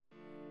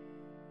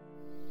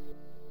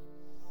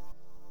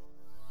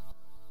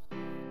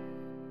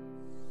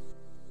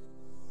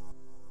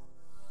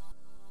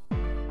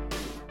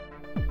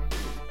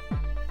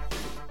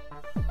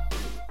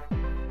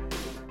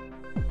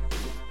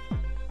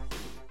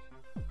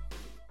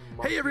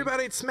Hey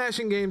everybody, it's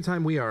Smashing Game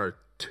Time. We are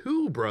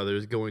two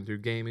brothers going through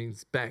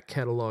gaming's back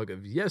catalog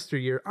of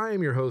yesteryear. I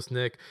am your host,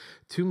 Nick.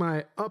 To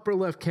my upper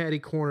left caddy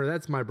corner,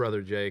 that's my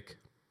brother, Jake.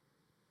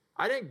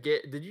 I didn't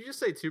get... Did you just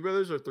say two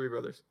brothers or three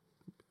brothers?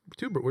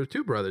 We're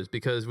two brothers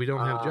because we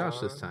don't have Josh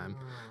this time.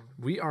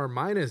 We are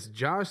minus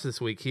Josh this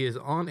week. He is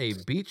on a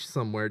beach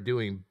somewhere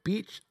doing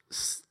beach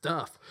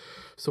stuff.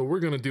 So we're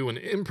going to do an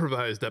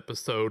improvised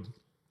episode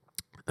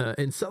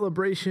in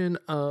celebration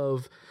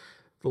of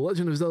The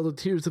Legend of Zelda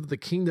Tears of the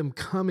Kingdom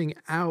coming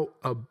out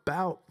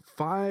about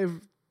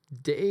 5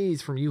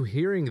 days from you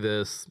hearing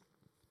this.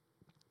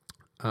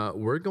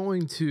 We're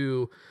going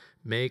to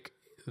make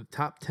the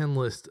top 10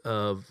 list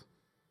of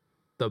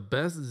the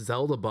best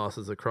Zelda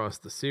bosses across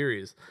the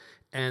series.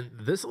 And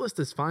this list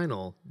is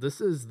final.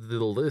 This is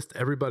the list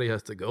everybody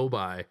has to go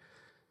by.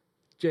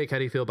 Jake, how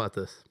do you feel about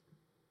this?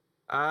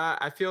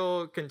 I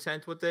feel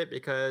content with it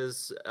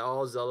because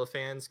all Zelda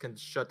fans can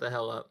shut the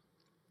hell up.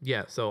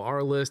 Yeah, so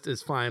our list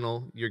is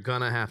final. You're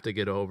going to have to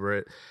get over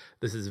it.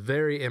 This is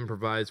very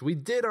improvised. We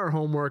did our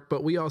homework,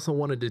 but we also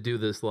wanted to do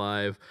this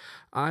live.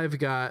 I've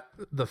got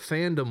the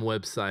fandom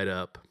website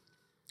up.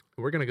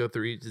 We're going to go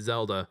through each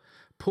Zelda,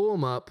 pull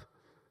them up,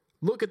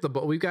 look at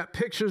we've got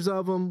pictures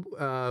of them.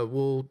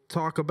 We'll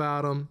talk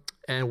about them,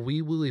 and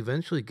we will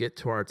eventually get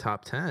to our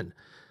top 10.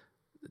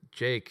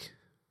 Jake,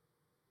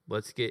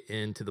 let's get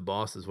into the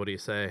bosses. What do you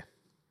say?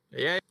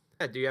 Yeah.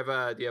 Do you have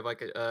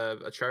like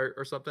a chart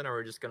or something, or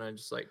we're just gonna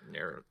like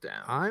narrow it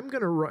down? I'm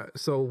gonna write.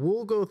 So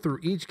we'll go through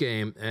each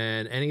game,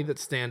 and any that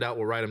stand out,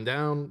 we'll write them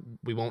down.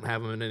 We won't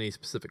have them in any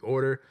specific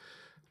order.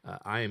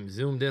 I am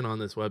zoomed in on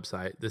this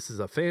website. This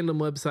is a fandom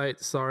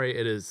website. Sorry,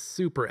 it is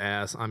super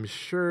ass. I'm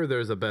sure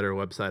there's a better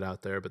website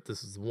out there, but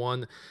this is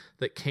one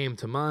that came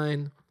to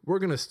mind. We're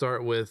gonna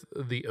start with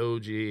the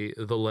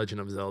OG, The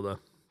Legend of Zelda.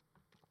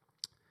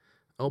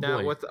 Oh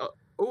now,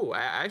 boy!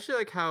 I actually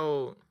like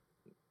how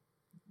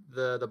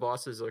the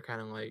bosses are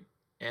kind of like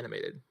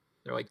animated.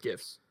 They're like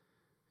GIFs.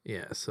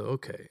 Yeah, so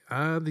okay.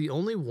 The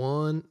only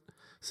one,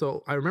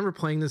 so I remember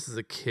playing this as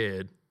a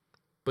kid,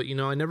 but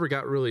I never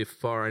got really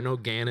far. I know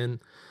Ganon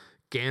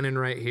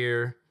right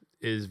here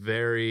is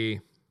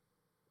very,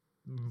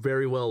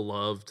 very well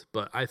loved,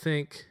 but I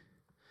think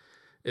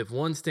if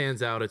one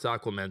stands out, it's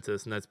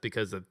Aquamentus, and that's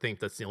because I think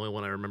that's the only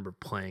one I remember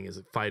playing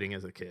as fighting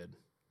as a kid.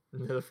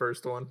 The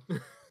first one.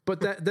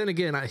 But then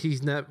again,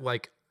 he's not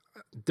like,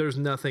 there's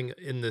nothing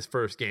in this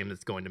first game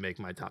that's going to make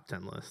my top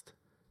 10 list.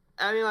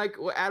 I mean, like,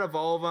 out of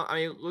all of them, I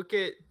mean, look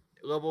at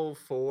level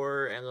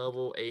 4 and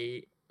level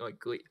 8, like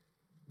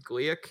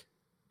Gleeok.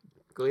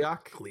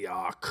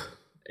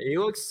 He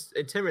looks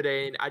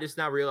intimidating. I just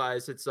now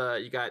realized it's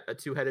you got a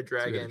two-headed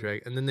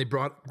dragon. And then they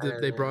brought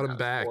him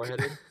back.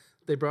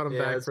 They brought him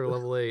back for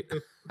level 8.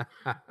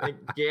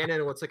 Like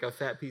Ganon looks like a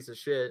fat piece of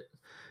shit.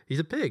 He's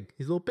a pig.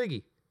 He's a little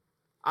piggy.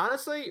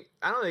 Honestly,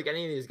 I don't think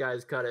any of these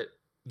guys cut it.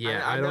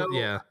 Yeah, I don't.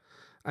 Yeah,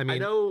 I mean, I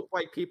know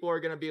like people are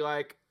gonna be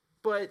like,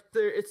 but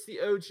it's the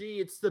OG,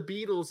 it's the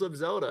Beatles of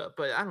Zelda.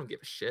 But I don't give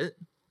a shit.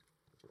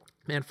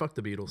 Man, fuck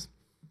the Beatles.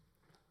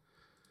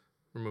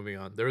 We're moving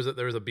on. There was a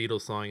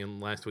Beatles song in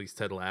last week's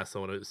Ted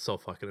Lasso, and it was so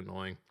fucking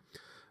annoying.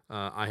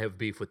 I have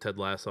beef with Ted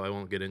Lasso. I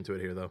won't get into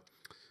it here though.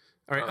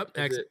 All right, up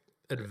next,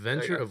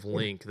 Adventure of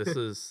Link. This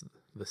is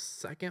the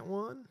second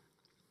one.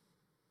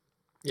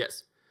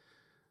 Yes.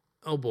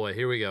 Oh boy,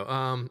 here we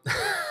go.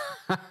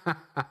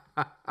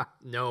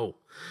 No,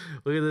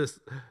 look at this.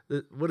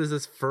 What is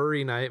this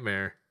furry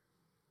nightmare?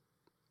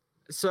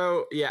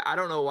 So yeah, I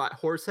don't know why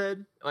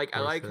Horsehead. Like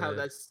Horsehead. I like how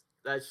that's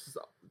just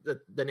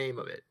the name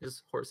of it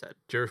is Horsehead.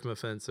 Jerfma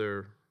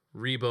Fencer,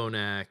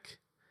 Rebonak,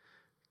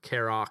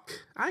 Karok.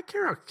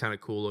 Karok's kind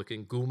of cool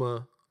looking.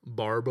 Guma,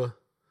 Barba,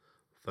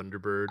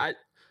 Thunderbird.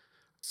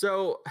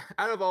 So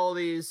out of all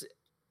these,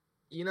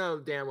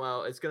 damn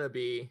well it's gonna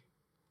be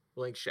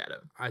Link's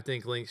Shadow. I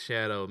think Link's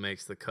Shadow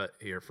makes the cut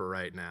here for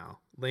right now.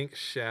 Link's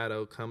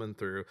Shadow coming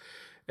through.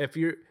 If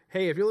you're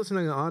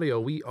listening to audio,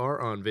 we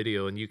are on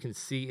video and you can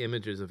see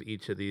images of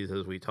each of these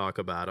as we talk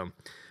about them.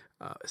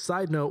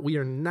 Side note, we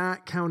are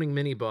not counting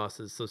mini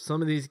bosses. So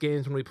some of these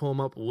games, when we pull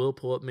them up, we'll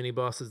pull up mini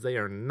bosses. They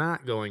are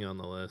not going on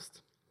the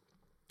list.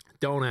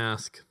 Don't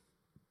ask.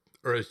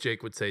 Or as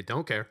Jake would say,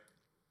 don't care.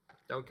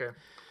 Don't care.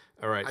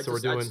 All right, I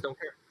just don't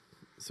care.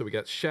 So we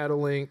got Shadow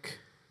Link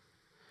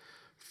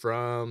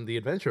from The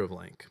Adventure of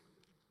Link.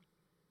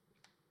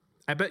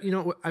 I bet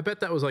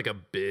that was like a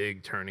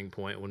big turning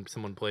point when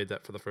someone played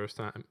that for the first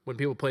time. When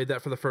people played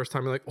that for the first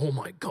time, you're like, oh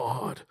my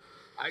God.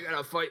 I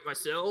gotta fight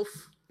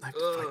myself. I have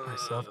to fight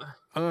myself.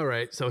 All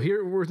right, so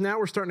here we're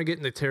starting to get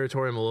into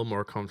territory I'm a little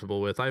more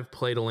comfortable with. I've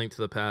played A Link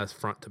to the Past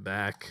front to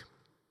back.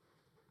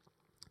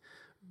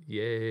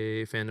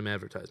 Yay, fandom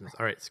advertisements.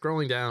 All right,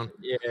 scrolling down.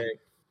 Yay.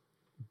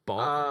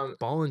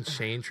 Ball and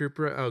Chain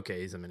Trooper.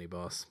 Okay, he's a mini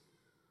boss.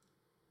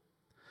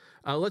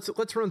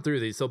 Let's run through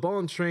these. So Ball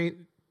and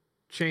Chain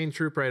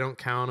Trooper, I don't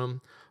count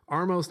them.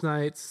 Armos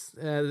Knights,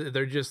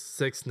 they're just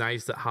 6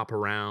 knights that hop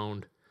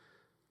around.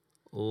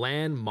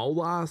 Land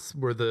Molas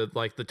were the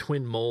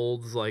twin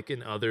molds like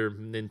in other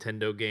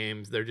Nintendo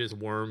games. They're just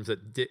worms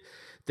that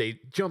they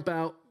jump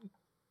out,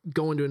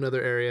 go into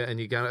another area, and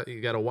you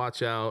gotta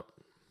watch out.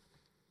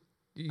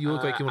 You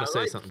look like you want to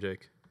say something,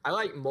 Jake. I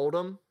like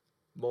Moldum.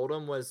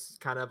 Moldum was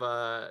kind of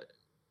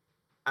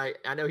I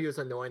know he was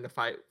annoying to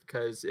fight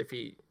because if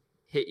he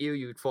hit you,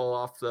 you'd fall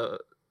off the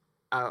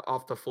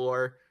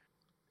floor,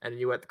 and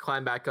you had to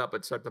climb back up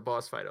and start the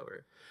boss fight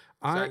over.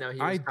 So I know he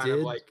was kind of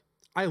like.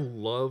 I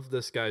love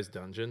this guy's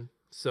dungeon.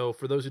 So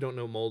for those who don't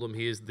know Moldum,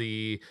 he is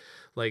he's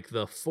like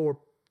the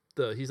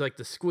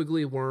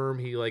squiggly worm.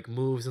 He like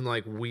moves in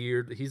like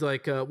weird. He's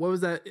like what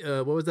was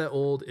that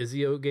old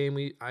Izio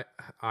game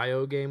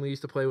IO game we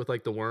used to play with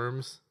like the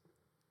worms?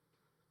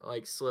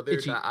 Like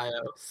Slither.io.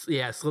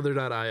 Yeah,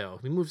 Slither.io.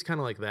 He moves kind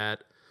of like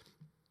that.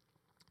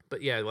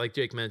 But yeah, like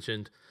Jake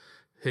mentioned,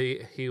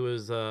 he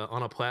was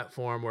on a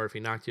platform where if he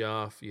knocked you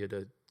off, you had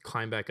to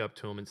climb back up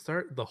to him and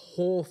start the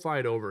whole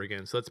fight over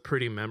again. So that's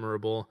pretty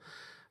memorable.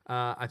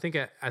 I think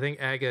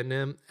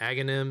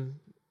Aghanim,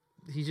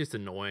 he's just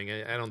annoying.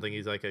 I don't think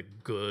he's like a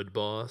good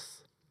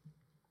boss.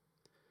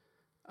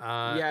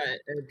 Yeah,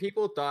 and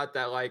people thought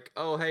that like,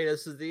 oh hey,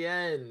 this is the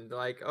end.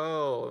 Like,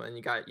 oh, and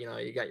you got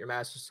your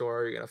master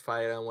sword, you're gonna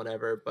fight him,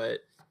 whatever. But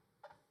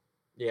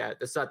yeah,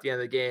 that's not the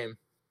end of the game.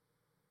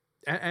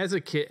 As a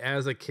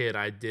kid,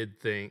 I did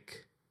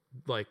think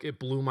like it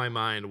blew my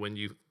mind when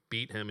you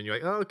beat him and you're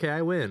like, oh, okay,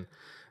 I win.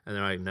 And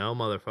they're like, no,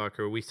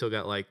 motherfucker, we still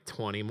got like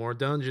 20 more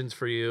dungeons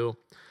for you.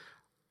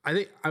 I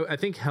think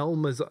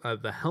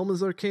the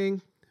Helmazar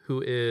King,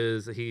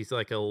 he's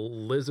like a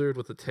lizard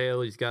with a tail.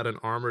 He's got an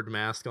armored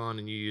mask on,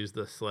 and you use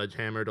the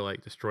sledgehammer to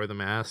like destroy the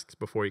masks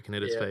before you can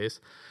hit his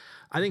face.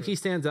 I think he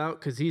stands out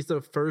because he's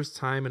the first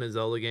time in a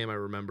Zelda game I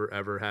remember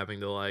ever having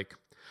to like,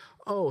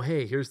 oh,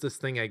 hey, here's this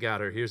thing I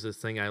got, or here's this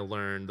thing I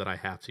learned that I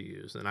have to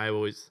use. And I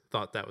always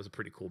thought that was a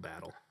pretty cool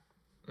battle.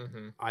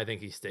 I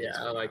think he stays.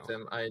 Yeah, I liked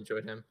him. I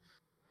enjoyed him.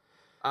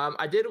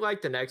 I did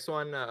like the next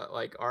one,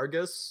 like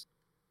Argus,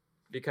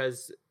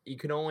 because you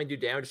can only do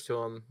damage to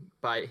him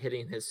by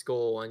hitting his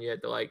skull, and you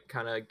had to like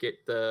kind of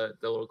get the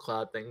little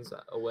cloud things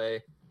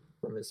away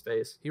from his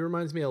face. He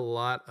reminds me a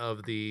lot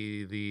of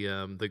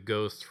the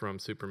ghost from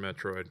Super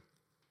Metroid.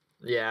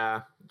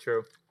 Yeah,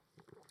 true.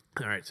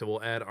 All right, so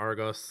we'll add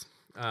Argus.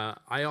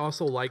 I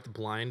also liked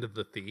Blind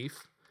the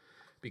Thief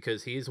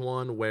because he's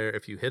one where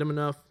if you hit him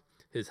enough,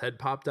 his head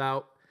popped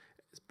out,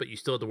 but you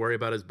still had to worry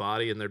about his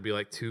body, and there'd be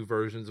like two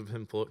versions of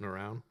him floating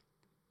around.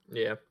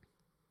 Yeah.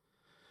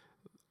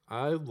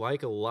 I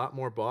like a lot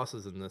more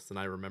bosses in this than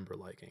I remember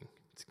liking.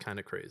 It's kind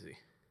of crazy.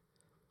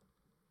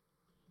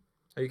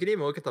 You can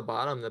even look at the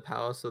bottom, the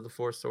Palace of the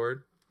Four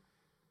Sword.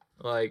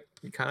 Like,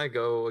 you kind of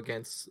go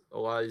against a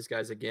lot of these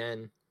guys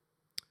again.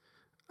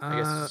 I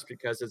guess it's just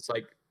because it's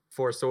like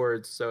 4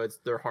 swords, so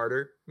they're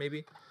harder,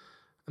 maybe.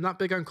 I'm not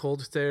big on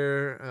Cold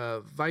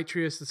Stare.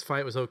 Vitreous'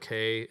 fight was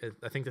okay.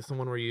 I think that's the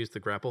one where you use the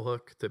grapple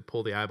hook to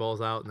pull the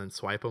eyeballs out and then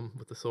swipe them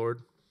with the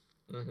sword.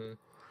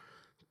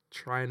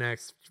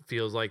 Trinax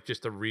feels like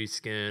just a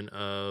reskin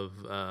of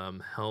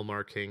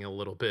Helmar King a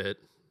little bit.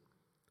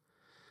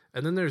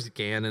 And then there's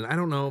Ganon. I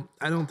don't know.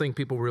 I don't think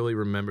people really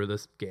remember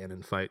this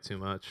Ganon fight too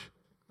much.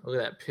 Look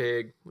at that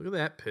pig. Look at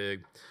that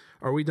pig.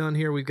 Are we done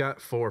here? We've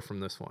got 4 from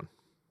this one.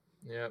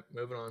 Yeah,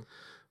 moving on.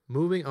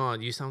 Moving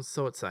on. You sound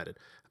so excited.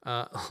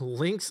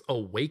 Link's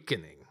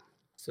Awakening.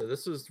 So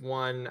this is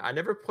one. I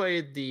never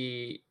played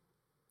the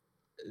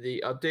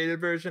updated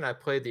version. I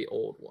played the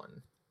old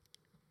one.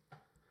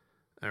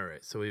 All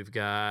right. So we've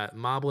got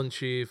Moblin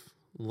Chief,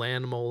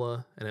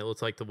 Landmola, and it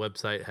looks like the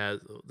website has...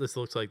 This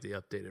looks like the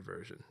updated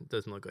version. It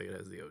doesn't look like it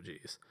has the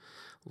OGs.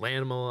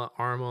 Landmola,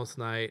 Armos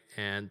Knight,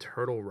 and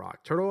Turtle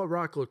Rock. Turtle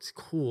Rock looks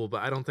cool,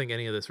 but I don't think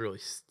any of this really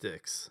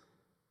sticks.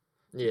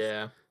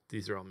 Yeah.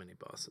 These are all mini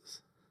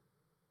bosses.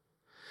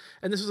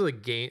 And this was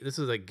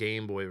a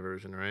Game Boy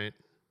version, right?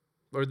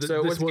 Or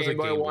so this was a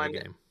Game Boy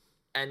game.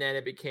 And then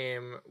it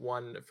became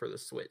one for the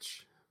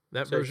Switch.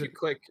 That version.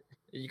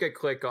 You could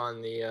click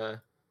on the.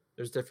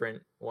 There's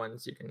different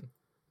ones you can.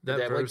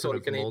 That version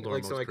of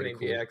Moldorm was pretty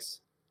cool. DX.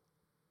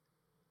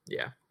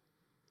 Yeah.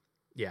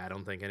 Yeah, I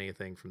don't think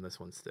anything from this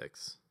one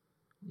sticks.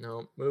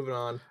 No, moving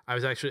on.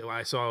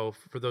 I saw,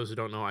 for those who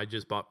don't know, I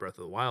just bought Breath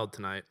of the Wild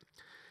tonight.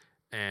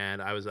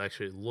 And I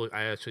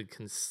actually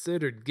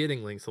considered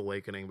getting Link's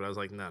Awakening, but I was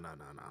like, no.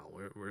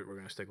 We're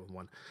going to stick with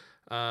one.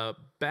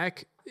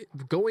 Back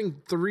going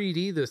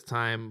 3D this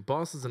time,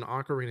 Bosses in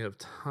Ocarina of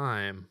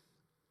Time.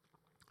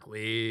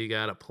 We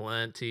got a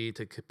plenty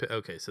to...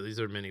 Okay, so these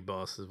are mini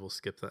bosses. We'll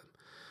skip them.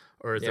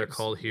 Or as they're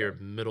called here,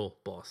 mid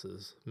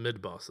bosses,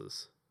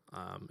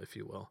 if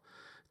you will.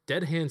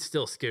 Dead Hand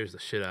still scares the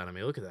shit out of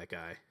me. Look at that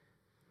guy.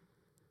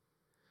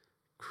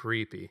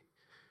 Creepy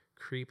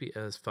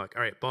as fuck.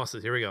 All right,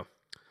 bosses, here we go.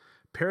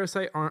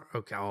 Parasite aren't...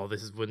 Okay,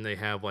 this is when they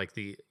have like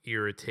the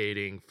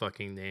irritating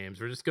fucking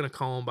names. We're just going to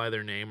call them by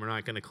their name. We're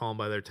not going to call them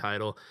by their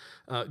title.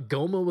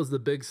 Goma was the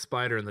big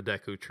spider in the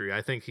Deku Tree.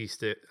 I think he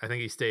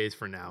stays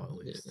for now, at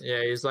least.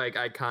 Yeah, he's like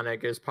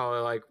iconic. It's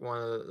probably like one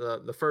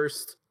of the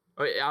first...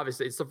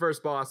 Obviously, it's the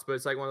first boss, but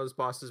it's like one of those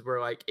bosses where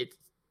like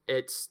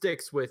it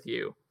sticks with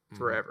you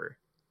forever.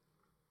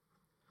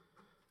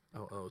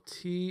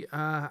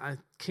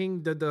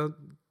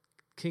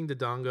 King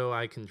Dodongo,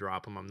 I can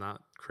drop him. I'm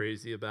not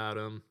crazy about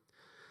him.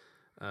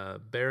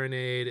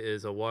 Baronade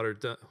is a water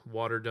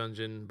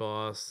dungeon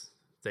boss.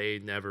 They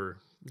never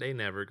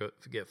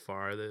get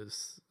far.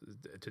 It's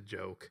a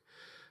joke.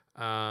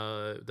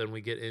 Then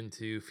we get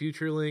into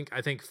Future Link.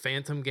 I think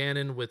Phantom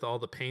Ganon with all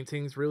the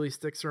paintings really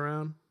sticks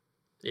around.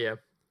 Yeah.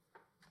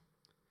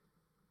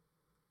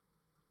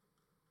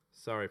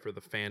 Sorry for the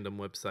fandom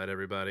website,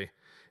 everybody.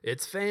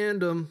 It's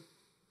fandom.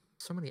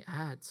 So many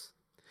ads.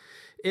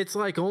 It's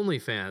like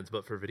OnlyFans,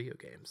 but for video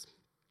games.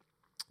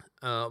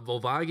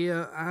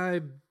 Volvagia,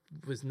 I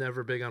was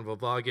never big on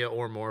Volvagia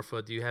or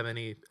Morpha. Do you have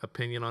any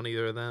opinion on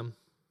either of them?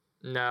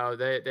 No,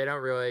 they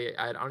don't really.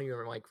 I don't even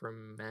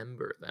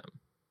remember them.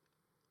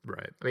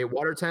 Right. I mean,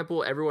 Water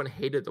Temple. Everyone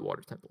hated the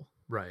Water Temple.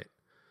 Right.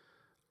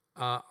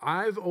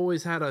 I've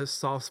always had a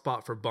soft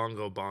spot for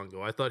Bongo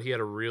Bongo. I thought he had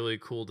a really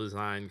cool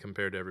design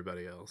compared to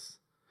everybody else.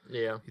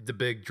 Yeah. The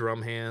big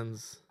drum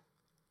hands.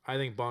 I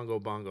think Bongo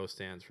Bongo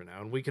stands for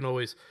now. And we can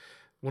always,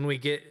 when we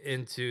get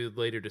into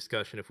later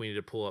discussion, if we need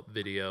to pull up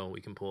video,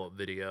 we can pull up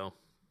video.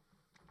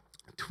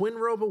 Twin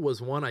Robo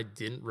was one I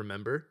didn't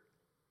remember.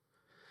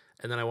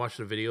 And then I watched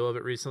a video of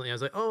it recently. I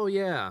was like, oh,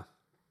 yeah.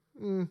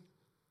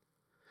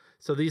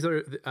 So these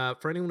are,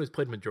 for anyone who's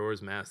played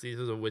Majora's Mask, these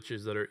are the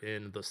witches that are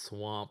in the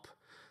swamp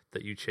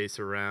that you chase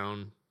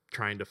around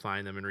trying to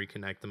find them and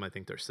reconnect them. I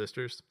think they're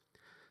sisters.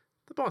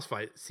 The boss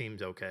fight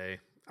seems okay.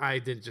 I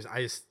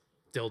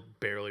still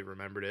barely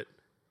remembered it.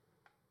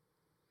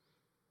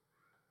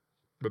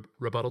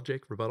 Rebuttal,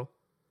 Jake? Rebuttal?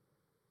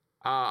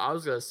 I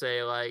was gonna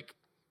say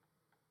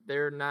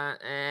they're not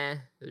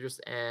they're just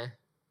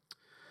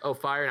Oh,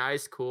 Fire and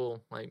Ice,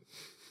 cool. Like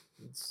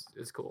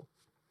it's cool.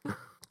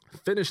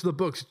 Finish the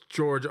books,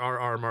 George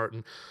R.R.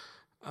 Martin.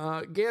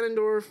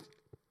 Ganondorf.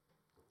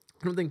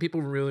 I don't think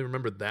people really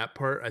remember that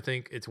part. I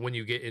think it's when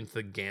you get into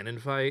the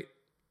Ganon fight.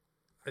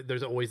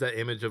 There's always that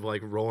image of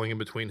rolling in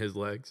between his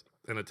legs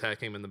and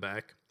attacking him in the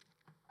back.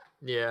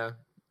 Yeah,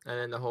 and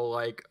then the whole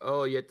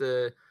you have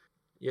to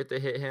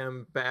hit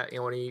him back.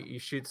 When he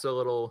shoots a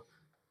little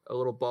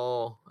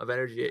ball of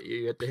energy at you,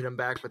 you have to hit him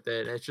back with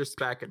it, and it's just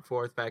back and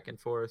forth, back and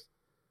forth.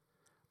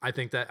 I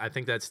think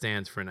that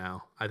stands for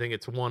now. I think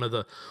it's one of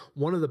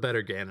the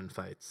better Ganon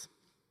fights.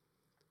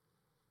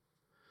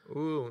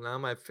 Ooh, now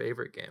my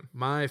favorite game.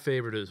 My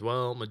favorite as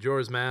well,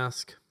 Majora's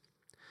Mask.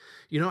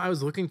 I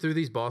was looking through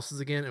these bosses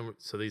again, and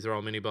so these are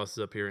all mini bosses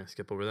up here, and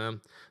skip over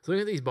them. So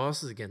looking at these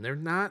bosses again, they're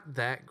not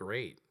that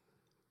great.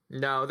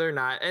 No, they're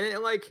not. And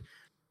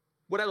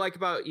what I like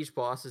about each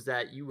boss is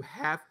that you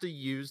have to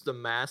use the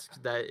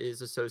mask that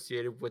is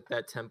associated with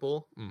that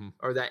temple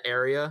or that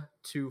area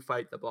to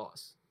fight the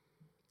boss.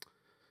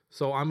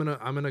 So I'm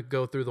gonna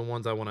go through the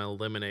ones I want to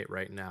eliminate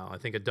right now. I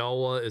think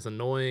Adalwa is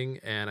annoying,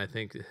 and I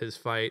think his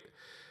fight,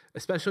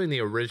 especially in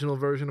the original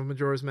version of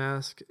Majora's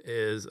Mask,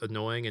 is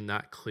annoying and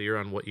not clear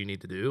on what you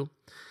need to do.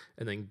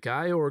 And then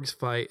Gyorg's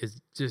fight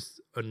is just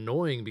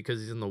annoying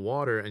because he's in the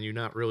water and you're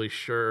not really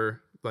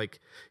sure,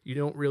 you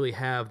don't really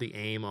have the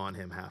aim on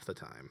him half the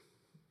time.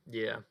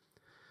 Yeah.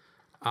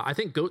 I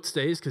think Goat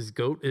stays because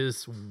Goat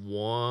is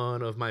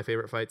one of my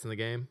favorite fights in the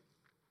game.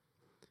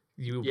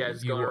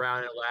 It's going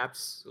around in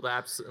laps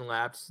and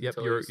laps. Yep,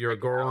 you're a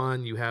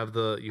Goron. You have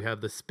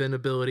the spin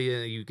ability,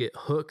 and you get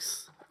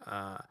hooks.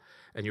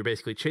 And you're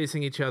basically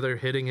chasing each other,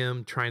 hitting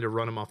him, trying to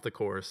run him off the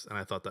course. And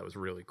I thought that was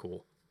really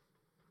cool.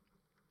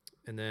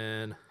 And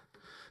then,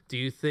 do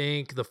you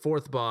think the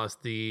fourth boss,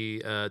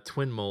 the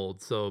twin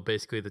mold, so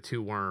basically the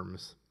two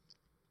worms?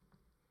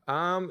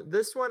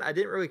 This one I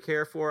didn't really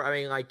care for. I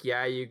mean,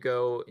 you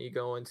go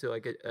into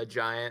a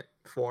giant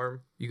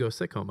form. You go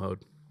sicko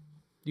mode.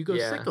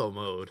 Sicko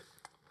mode.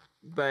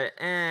 But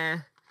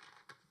and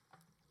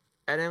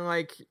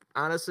then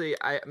honestly,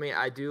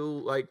 I do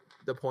like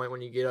the point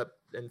when you get up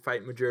and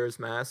fight Majora's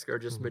Mask or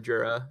just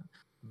Majora,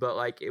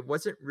 but it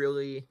wasn't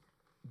really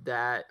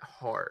that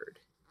hard.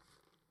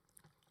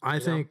 I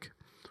think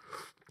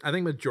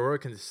Majora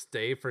can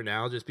stay for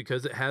now just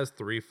because it has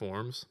 3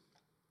 forms.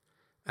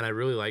 And I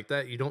really like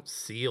that. You don't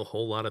see a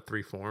whole lot of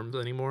 3 forms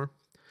anymore.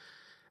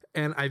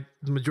 And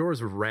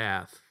Majora's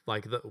Wrath,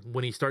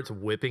 when he starts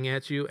whipping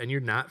at you, and you're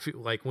not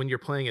when you're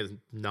playing as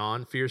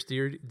non-fierce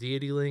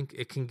deity Link,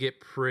 it can get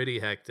pretty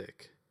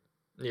hectic.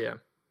 Yeah.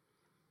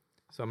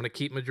 So I'm gonna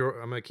keep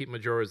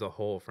Majora as a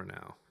whole for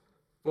now.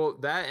 Well,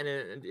 that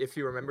and if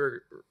you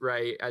remember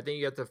right, I think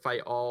you have to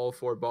fight all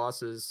 4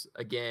 bosses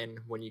again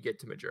when you get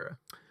to Majora.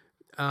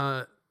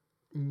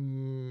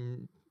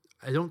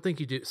 I don't think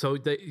you do. So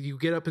you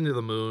get up into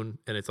the moon,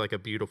 and it's a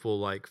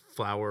beautiful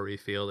flowery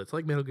field. It's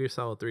like Metal Gear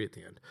Solid 3 at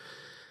the end.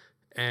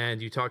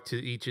 And you talk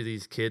to each of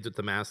these kids with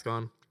the mask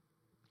on,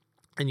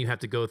 and you have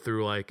to go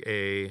through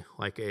a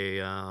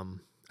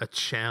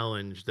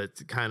challenge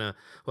that's kind of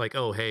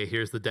oh, hey,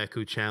 here's the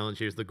Deku challenge,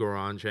 here's the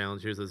Goron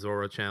challenge, here's the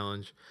Zora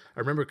challenge. I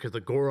remember because the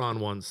Goron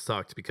one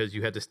sucked because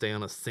you had to stay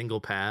on a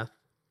single path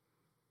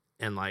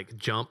and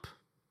jump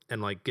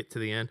and get to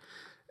the end.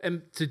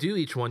 And to do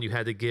each one, you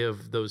had to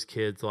give those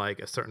kids a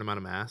certain amount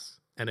of masks.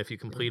 And if you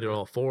completed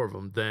all 4 of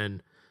them,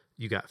 then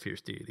you got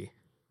Fierce Deity.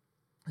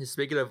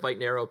 Speaking of like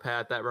narrow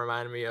path, that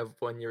reminded me of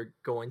when you're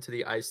going to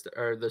the ice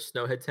or the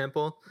Snowhead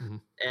Temple, Mm-hmm.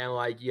 and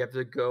like you have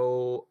to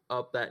go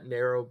up that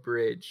narrow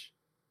bridge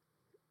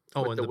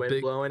Oh, with and the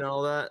wind blowing and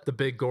all that. the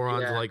big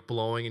Goron's Yeah. like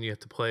blowing, and you have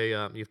to play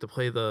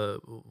the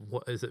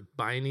what is it,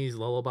 Biney's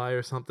lullaby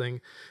or something.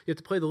 You have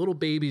to play the little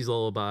baby's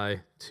lullaby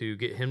to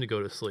get him to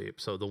go to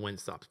sleep, so the wind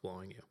stops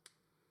blowing you.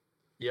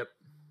 Yep.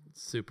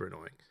 It's super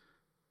annoying.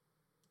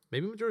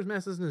 Maybe Majora's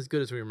Mask isn't as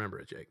good as we remember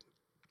it, Jake.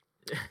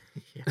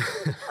 Yeah.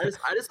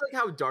 I just like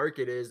how dark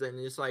it is, and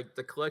just like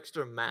the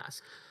collection of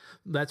masks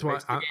That's why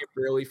makes the game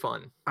really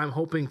fun. I'm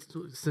hoping,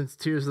 since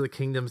Tears of the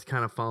Kingdom's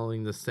kind of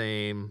following the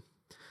same,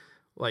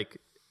 like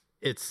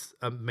it's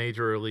a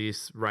major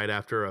release right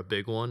after a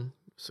big one,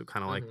 so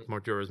kind of like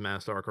Majora's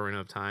Mask, Ocarina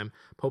of Time.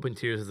 I'm hoping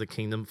Tears of the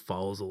Kingdom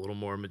follows a little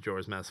more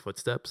Majora's Mask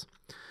footsteps.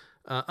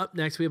 Up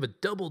next, we have a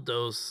double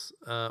dose,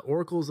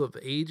 Oracles of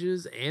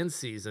Ages and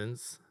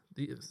Seasons.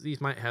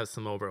 These might have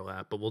some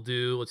overlap, but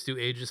let's do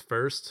Ages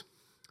first.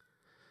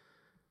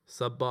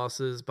 Sub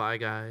bosses, bye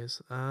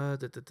guys. I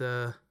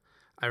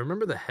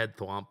remember the head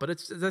thwomp, but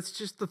that's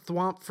just the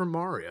thwomp from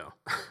Mario.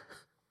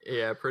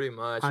 Yeah, pretty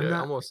much. I'm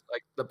not- Almost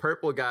like the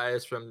purple guy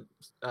is from.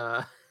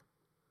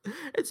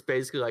 It's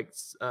basically like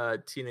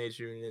Teenage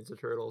Mutant Ninja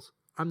Turtles.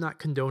 I'm not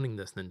condoning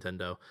this,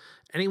 Nintendo.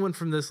 Anyone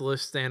from this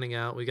list standing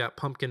out? We got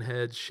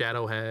Pumpkinhead,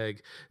 Shadow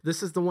Hag.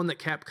 This is the one that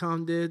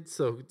Capcom did,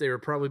 so they were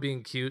probably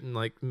being cute and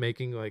like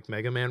making like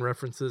Mega Man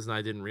references, and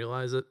I didn't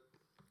realize it.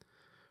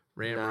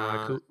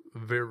 Veron.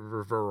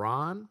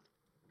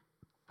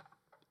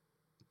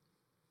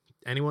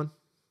 Anyone?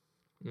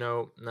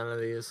 No, none of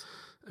these.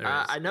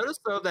 Right. I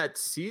noticed though that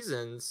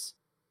Seasons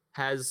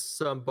has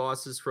some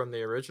bosses from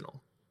the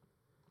original.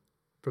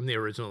 From the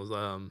originals,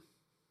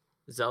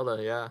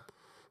 Zelda, yeah.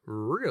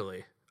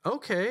 Really?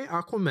 Okay,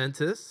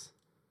 Aquamentus.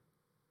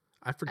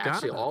 I forgot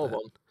Actually, about all that.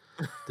 of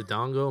them.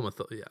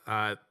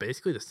 Dodongo,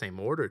 basically the same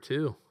order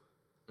too.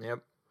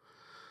 Yep.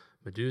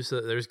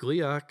 Medusa. There's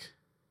Gleok.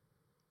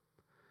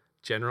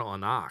 General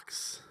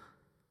Anox.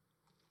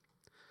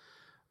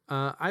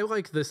 I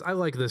like this. I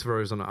like this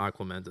version of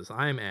Aquamentus.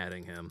 I am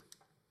adding him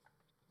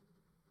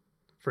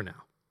for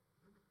now.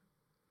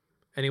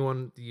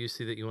 Anyone you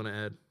see that you want to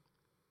add?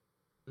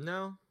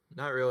 No,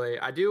 not really.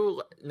 I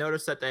do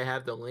notice that they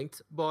have the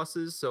linked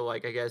bosses, so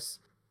like I guess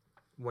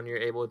when you're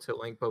able to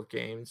link both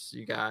games,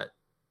 you got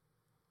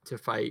to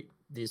fight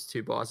these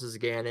two bosses,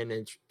 Ganon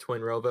and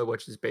Twin Rova,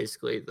 which is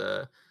basically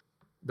the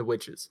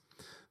witches.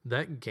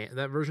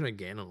 That version of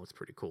Ganon looks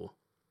pretty cool.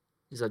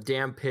 He's a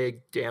damn pig,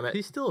 damn it.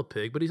 He's still a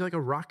pig, but he's like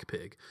a rock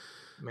pig.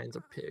 Man's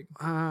a pig.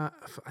 I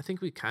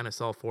think we kind of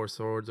saw Four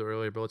Swords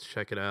earlier, but let's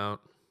check it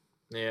out.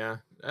 Yeah.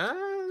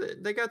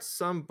 They got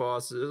some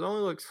bosses. It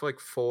only looks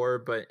like 4,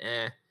 but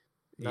nothing.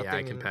 Yeah,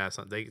 I can pass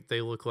on. They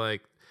look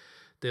like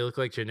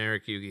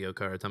generic Yu-Gi-Oh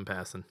cards. I'm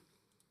passing.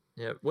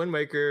 Yeah, Wind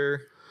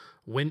Waker.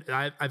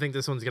 I think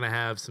this one's gonna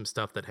have some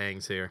stuff that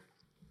hangs here.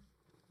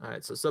 All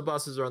right, so sub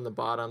bosses are on the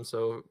bottom,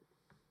 so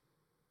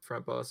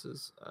front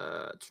bosses.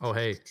 Oh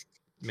hey,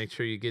 make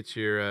sure you get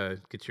your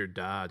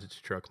Dodge. It's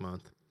truck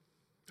month.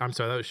 I'm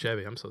sorry, that was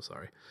Chevy. I'm so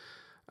sorry.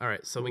 All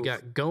right, so we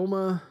got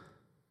Goma.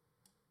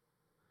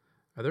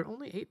 Are there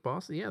only 8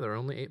 bosses? Yeah, there are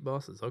only 8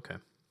 bosses. Okay.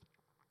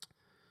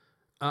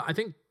 I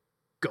think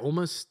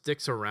Goma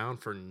sticks around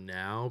for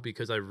now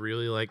because I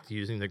really liked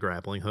using the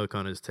grappling hook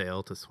on his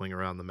tail to swing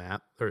around the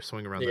map or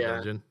swing around the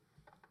dungeon.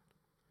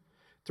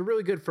 It's a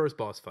really good first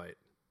boss fight.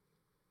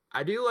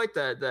 I do like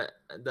the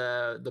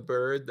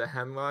bird, the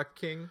Hemlock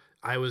King.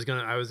 I was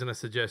gonna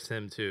suggest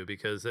him too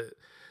because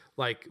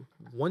like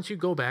once you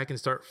go back and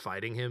start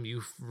fighting him,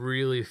 you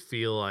really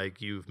feel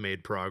like you've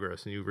made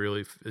progress, and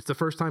it's the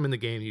first time in the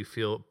game you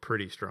feel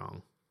pretty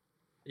strong.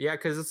 Yeah,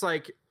 because it's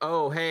like,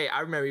 oh hey,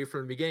 I remember you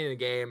from the beginning of the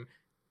game.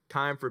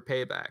 Time for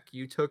payback.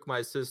 You took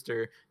my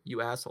sister,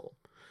 you asshole.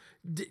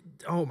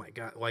 Oh my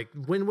god! Like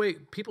Wind Waker,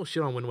 people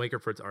shit on Wind Waker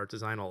for its art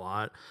design a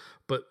lot,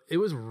 but it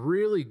was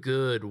really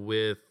good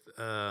with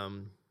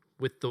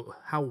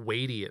how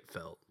weighty it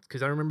felt.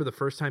 Because I remember the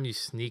first time you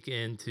sneak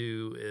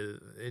into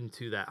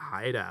that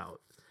hideout,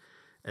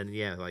 and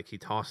yeah, like he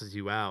tosses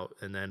you out,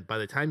 and then by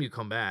the time you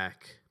come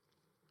back,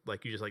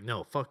 like you're just like,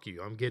 no, fuck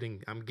you, I'm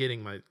getting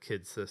my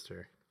kid's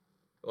sister.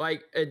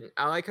 Like, and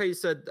I like how you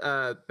said,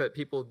 but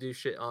people do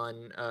shit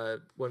on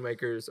Wind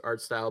Waker's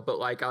art style. But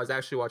like, I was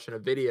actually watching a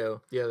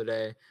video the other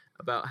day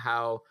about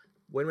how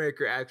Wind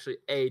Waker actually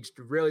aged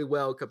really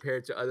well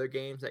compared to other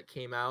games that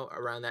came out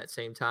around that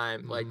same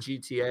time, like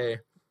GTA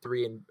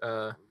 3 and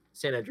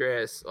San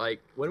Andreas.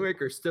 Like, Wind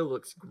Waker still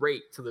looks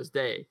great to this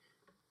day.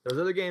 Those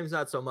other games,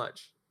 not so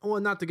much. Well,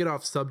 not to get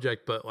off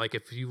subject, but like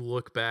if you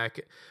look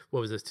back, what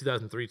was this,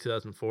 2003,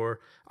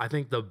 2004? I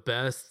think the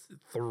best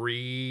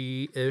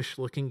 3-ish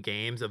looking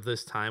games of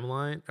this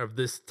timeline, of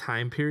this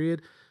time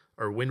period,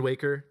 are Wind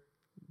Waker,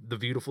 the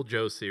Beautiful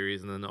Joe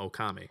series, and then the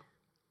Okami.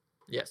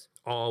 Yes.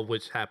 All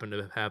which happen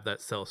to have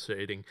that cell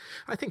shading.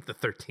 I think the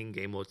 13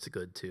 game looks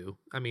good too.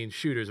 I mean,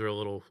 shooters are a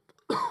little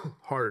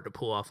harder to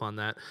pull off on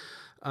that.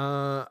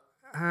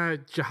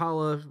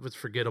 Jahala was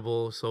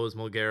forgettable, so was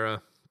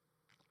Mulgara.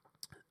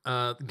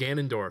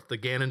 Ganondorf. The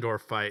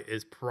Ganondorf fight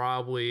is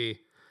probably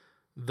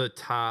the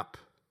top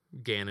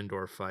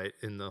Ganondorf fight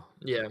in the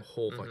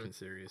whole fucking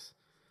series.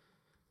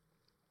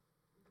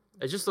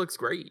 It just looks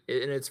great,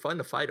 and it's fun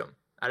to fight him.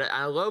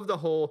 I love the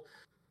whole.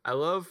 I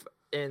love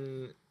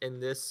in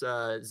this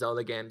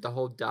Zelda game the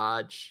whole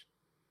dodging.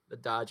 The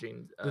dodge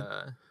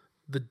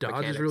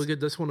mechanics. is really good.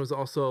 This one was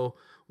also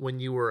when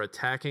you were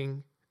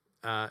attacking.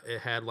 It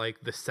had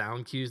like the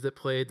sound cues that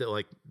played that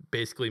like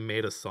basically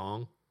made a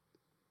song.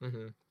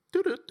 Mm-hmm.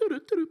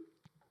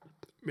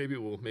 Maybe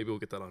we'll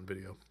get that on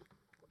video.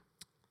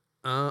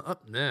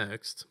 Up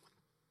next,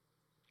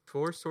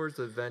 Four Swords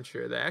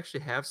Adventure. They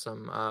actually have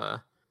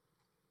some.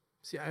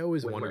 See, I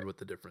always wondered what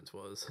the difference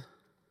was.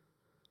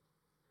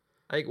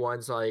 I think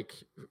one's like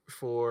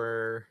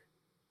for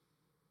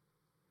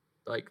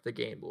like the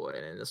Game Boy,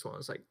 and this one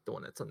was like the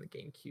one that's on the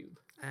GameCube.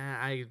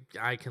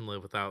 I can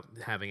live without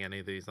having any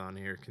of these on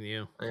here. Can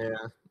you?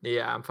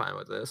 Yeah, I'm fine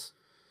with this.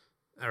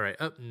 All right,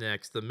 up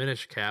next, the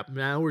Minish Cap.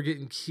 Now we're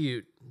getting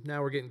cute.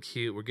 We're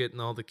getting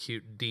all the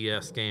cute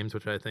DS games,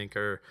 which I think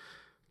are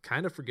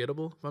kind of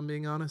forgettable, if I'm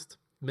being honest.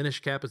 Minish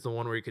Cap is the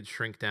one where you could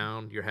shrink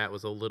down. Your hat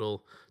was a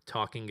little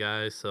talking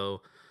guy,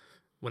 so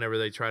whenever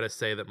they try to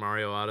say that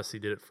Mario Odyssey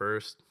did it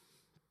first,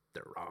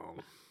 they're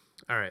wrong.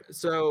 All right.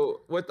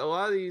 So with a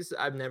lot of these,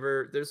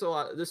 there's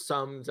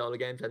some Zelda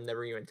games I've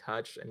never even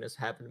touched, and this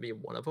happened to be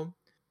one of them.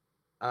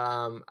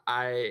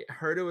 I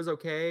heard it was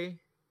okay.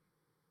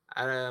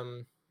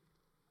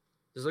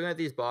 Just looking at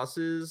these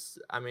bosses,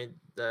 I mean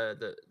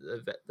the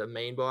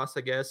main boss,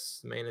 I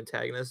guess, main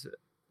antagonist,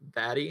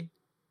 Batty,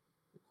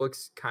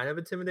 looks kind of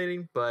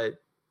intimidating,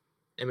 but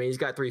I mean he's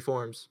got 3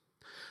 forms.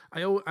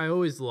 I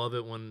always love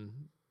it when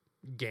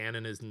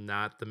Ganon is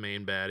not the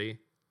main baddie,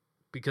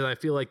 because I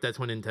feel like that's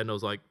when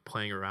Nintendo's like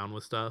playing around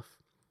with stuff,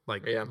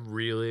 like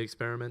really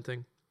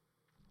experimenting.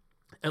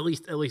 At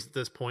least at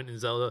this point in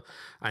Zelda,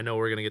 I know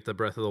we're gonna get the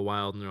Breath of the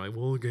Wild, and they're like,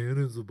 "Well,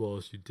 Ganon's the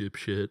boss, you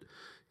dipshit."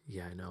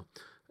 Yeah, I know.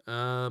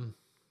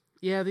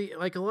 Yeah,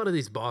 like a lot of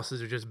these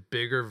bosses are just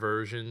bigger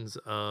versions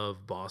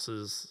of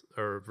bosses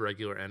or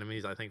regular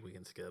enemies. I think we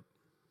can skip.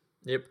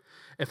 Yep.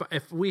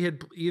 If we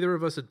had either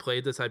of us had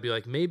played this, I'd be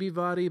like maybe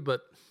Vadi,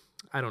 but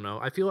I don't know.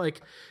 I feel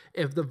like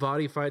if the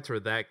Vadi fights were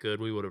that good,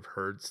 we would have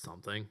heard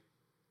something.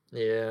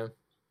 Yeah.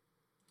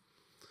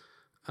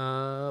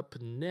 Up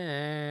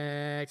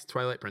next,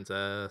 Twilight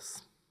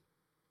Princess.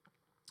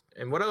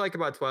 And what I like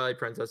about Twilight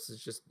Princess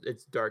is just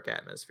its dark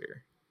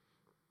atmosphere.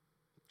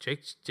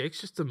 Jake's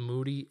just a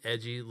moody,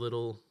 edgy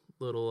little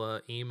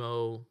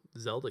emo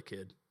Zelda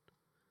kid.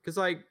 Because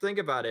like think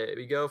about it,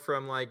 we go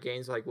from like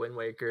games like Wind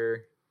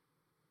Waker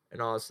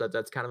and all that stuff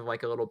that's kind of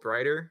like a little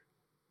brighter.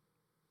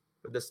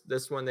 But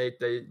this one they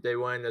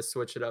wanted to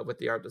switch it up with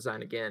the art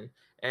design again.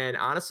 And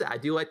honestly, I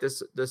do like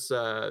this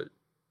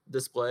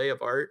display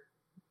of art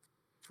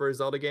for a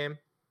Zelda game.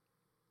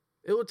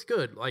 It looks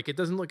good. Like it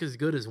doesn't look as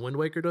good as Wind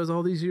Waker does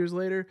all these years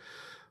later,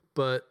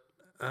 but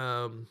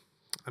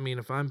I mean,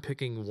 if I'm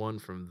picking one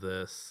from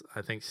this,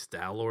 I think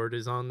Star-Lord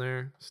is on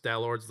there.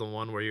 Star-Lord's the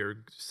one where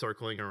you're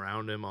circling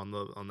around him on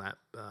that.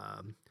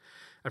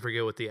 I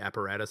forget what the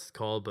apparatus is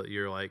called, but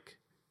you're like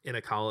in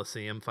a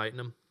coliseum fighting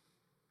him.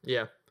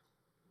 Yeah.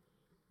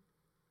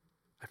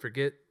 I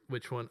forget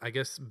which one. I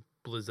guess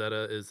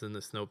Blizzetta is in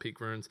the Snow Peak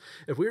ruins.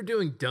 If we were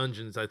doing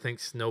dungeons, I think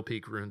Snow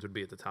Peak ruins would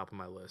be at the top of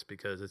my list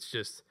because it's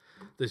just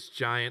this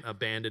giant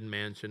abandoned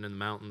mansion in the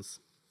mountains.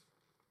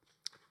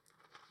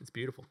 It's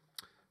beautiful.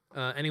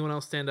 Anyone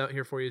else stand out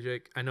here for you,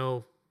 Jake? I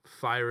know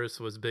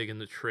Fyrus was big in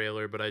the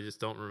trailer, but I just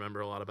don't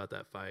remember a lot about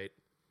that fight.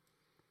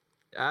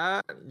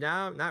 No,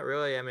 not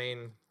really. I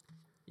mean,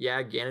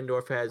 yeah,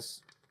 Ganondorf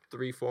has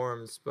 3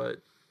 forms,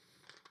 but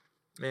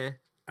meh.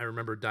 I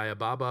remember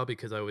Diababa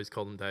because I always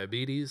called him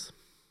Diabetes.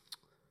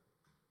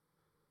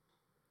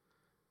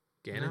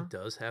 Ganon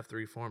does have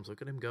 3 forms.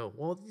 Look at him go.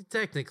 Well,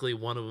 technically,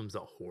 one of them's a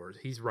horse.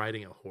 He's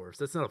riding a horse.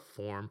 That's not a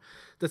form.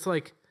 That's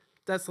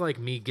like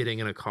me getting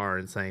in a car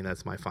and saying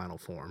that's my final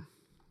form.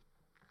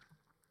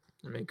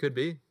 I mean, it could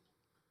be.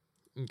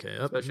 Okay.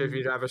 Especially if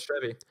you drive a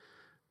Chevy.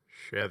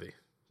 Chevy.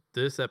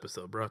 This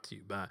episode brought to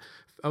you by...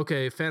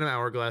 Okay, Phantom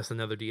Hourglass,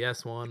 another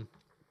DS one.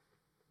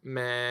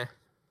 Meh.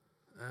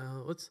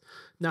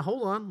 Now,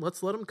 hold on.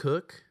 Let's let them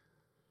cook.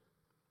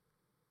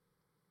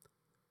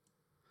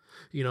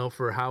 You know,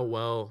 for how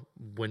well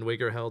Wind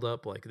Waker held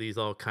up, like these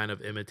all kind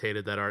of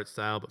imitated that art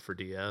style, but for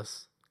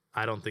DS,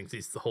 I don't think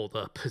these hold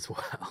up as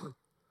well.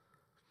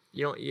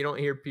 You don't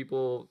hear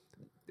people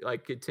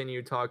like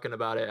continue talking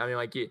about it. I mean,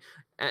 like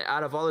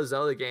out of all the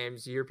Zelda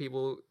games, you hear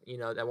people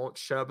that won't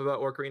shut up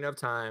about Ocarina of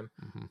Time.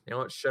 Mm-hmm. They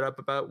won't shut up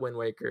about Wind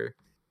Waker.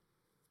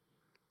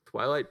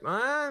 Twilight.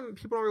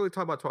 People don't really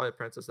talk about Twilight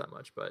Princess that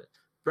much, but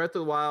Breath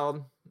of the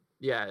Wild.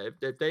 Yeah,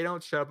 if they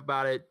don't shut up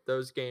about it,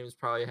 those games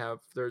probably have.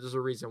 There's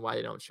a reason why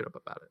they don't shut up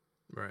about it.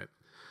 Right.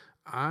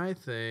 I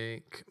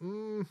think.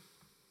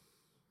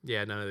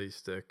 Yeah, none of these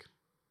stick.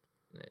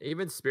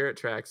 Even Spirit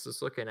Tracks.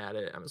 Just looking at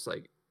it, I'm just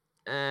like.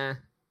 Oh,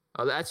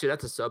 actually,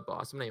 that's a sub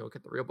boss. I'm not even looking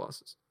at the real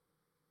bosses.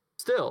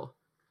 Still,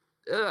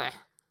 ugh.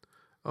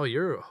 Oh,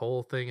 you're a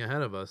whole thing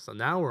ahead of us. So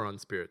now we're on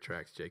spirit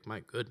tracks, Jake. My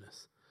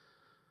goodness.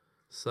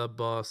 Sub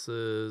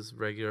bosses,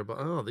 regular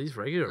oh, these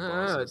regular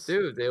bosses.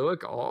 Dude, they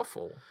look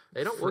awful.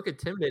 They don't look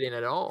intimidating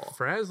at all.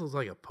 Frazzle's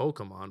like a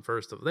Pokemon,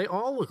 first of all. They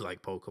all look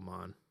like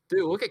Pokemon.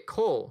 Dude, look at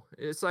Cole.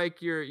 It's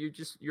like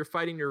you're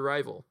fighting your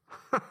rival.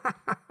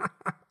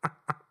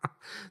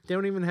 They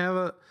don't even have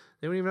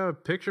a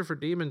picture for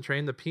Demon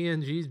Train. The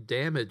PNG's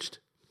damaged.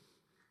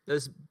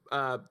 This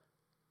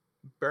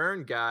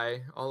Burn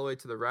guy all the way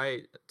to the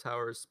right,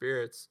 Tower of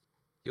Spirits.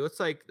 He looks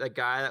like the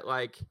guy that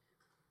like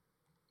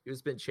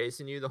who's been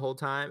chasing you the whole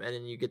time, and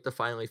then you get to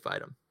finally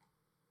fight him.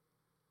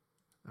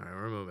 All right,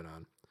 we're moving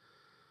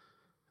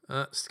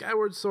on.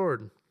 Skyward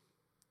Sword.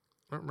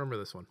 I don't remember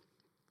this one.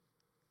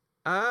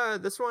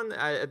 This one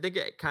I think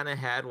it kind of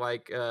had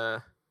like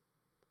a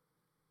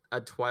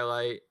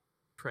Twilight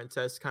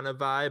Princess kind of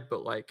vibe,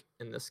 but like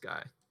in the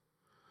sky.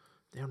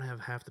 They don't have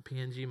half the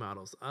PNG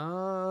models.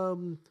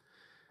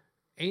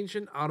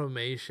 Ancient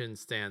Automation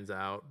stands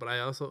out, but I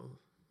also...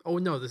 Oh,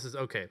 no, this is...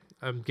 Okay,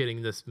 I'm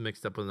getting this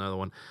mixed up with another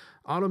one.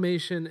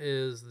 Automation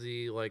is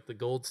the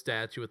gold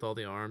statue with all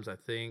the arms, I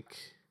think.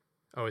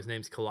 Oh, his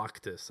name's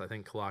Coloctus. I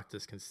think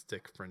Coloctus can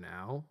stick for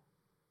now.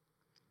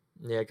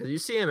 Yeah, because you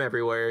see him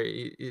everywhere.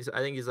 I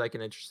think he's like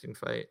an interesting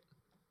fight.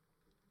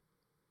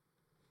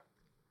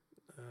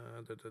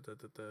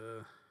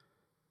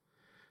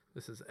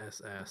 This is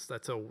SS.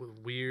 That's a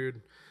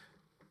weird...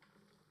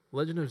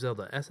 Legend of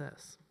Zelda,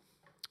 SS.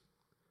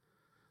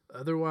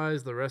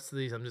 Otherwise, the rest of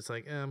these, I'm just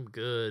like, I'm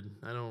good.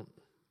 I don't...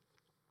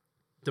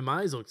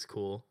 Demise looks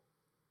cool.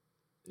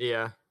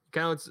 Yeah.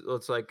 Kind of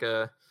looks like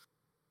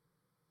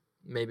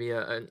maybe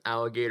an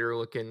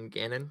alligator-looking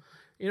Ganon.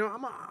 You know,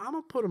 I'm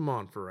gonna put him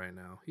on for right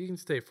now. He can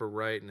stay for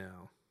right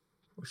now.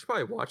 We should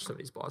probably watch some of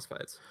these boss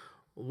fights.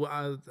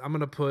 Well, I'm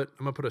gonna put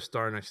a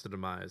star next to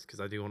Demise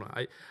because I do want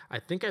to. I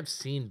think I've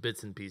seen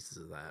bits and pieces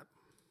of that.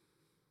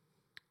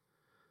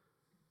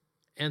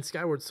 And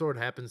Skyward Sword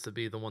happens to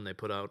be the one they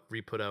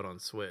re-put out on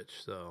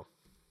Switch, so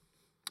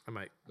I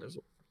might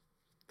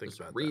think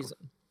about reason.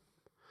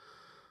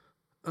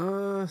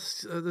 That.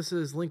 This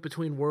is Link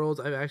Between Worlds.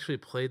 I've actually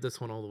played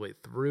this one all the way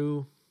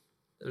through.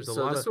 There's a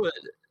lot of.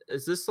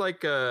 Is this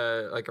like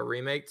a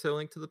remake to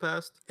Link to the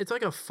Past? It's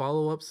like a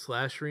follow-up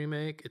 /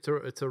 remake. It's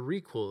a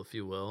requel, if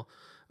you will.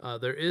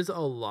 There is a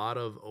lot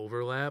of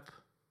overlap,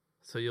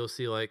 so you'll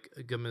see like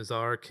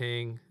Gamazar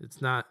King.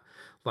 It's not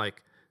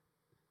like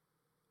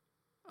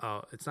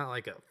a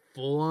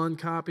full-on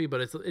copy,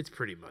 but it's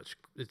pretty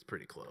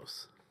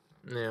close.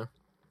 Yeah.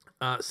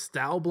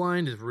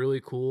 Stowblind is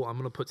really cool. I'm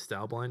gonna put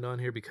Stowblind on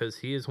here because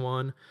he is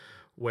one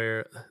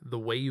where the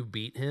way you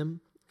beat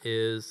him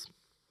is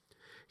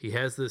he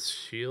has this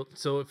shield.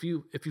 So if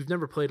you've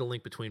never played A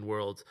Link Between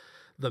Worlds,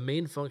 the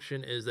main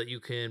function is that you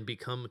can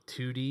become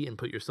 2D and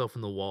put yourself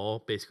in the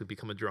wall, basically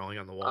become a drawing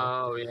on the wall.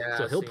 Oh yeah.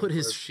 So he'll put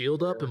his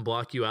shield up and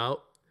block you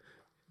out.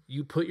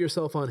 You put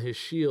yourself on his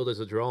shield as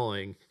a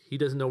drawing. He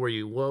doesn't know where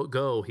you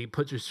go. He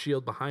puts his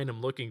shield behind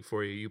him looking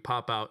for you. You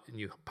pop out and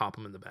you pop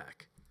him in the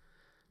back.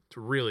 It's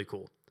really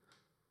cool.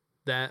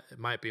 That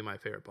might be my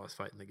favorite boss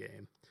fight in the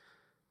game.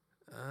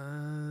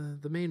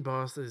 The main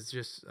boss is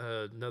just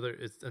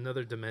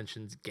another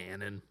Dimensions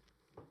Ganon.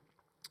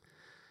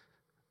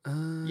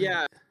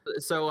 Yeah.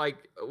 So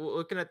like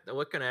looking at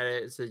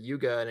it, it's a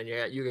Yuga, and then you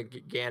got Yuga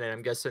Ganon.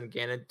 I'm guessing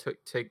Ganon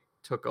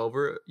took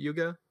over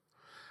Yuga.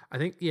 I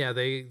think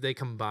they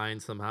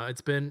combined somehow.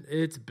 It's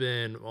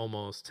been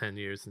almost 10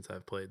 years since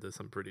I've played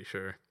this. I'm pretty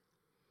sure.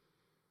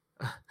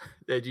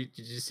 Did you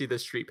see the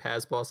Street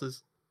Pass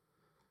bosses?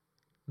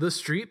 The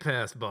Street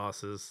Pass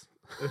bosses.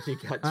 You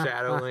got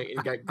Shadow Link,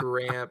 you got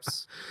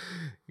Gramps.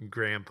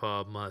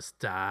 Grandpa must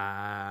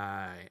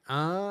die.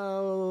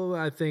 Oh,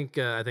 I think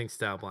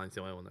Stowblind's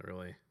the only one that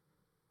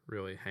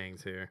really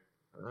hangs here.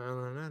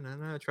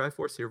 No.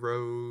 Triforce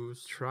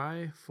Heroes.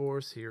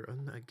 Triforce Hero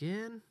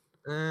again.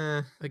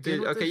 Again.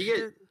 Dude,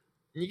 okay,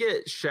 you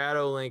get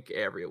Shadow Link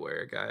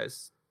everywhere,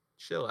 guys.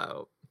 Chill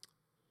out.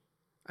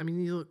 I mean,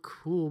 you look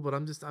cool, but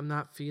I'm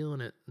not feeling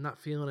it. I'm not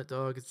feeling it,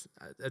 dog.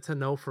 It's a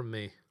no from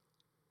me.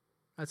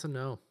 That's a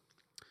no.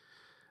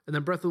 And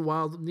then Breath of the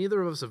Wild,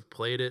 neither of us have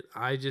played it.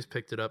 I just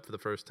picked it up for the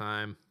first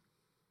time.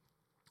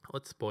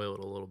 Let's spoil it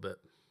a little bit.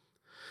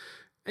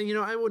 And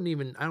I don't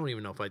even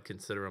know if I'd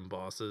consider them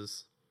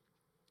bosses,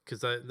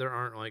 because there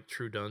aren't like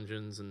true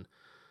dungeons. And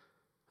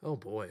oh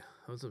boy,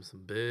 those are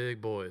some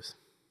big boys.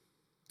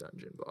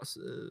 Dungeon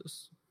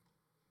bosses.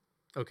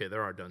 Okay,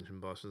 there are dungeon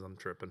bosses. I'm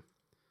tripping.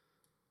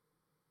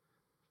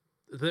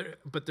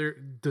 But they're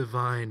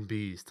divine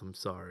beast. I'm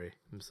sorry,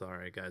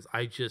 guys.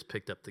 I just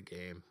picked up the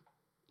game.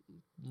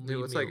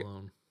 Leave me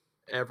alone.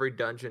 Every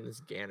dungeon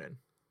is Ganon.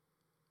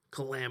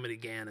 Calamity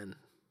Ganon.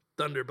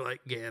 Thunderblight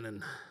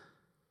Ganon.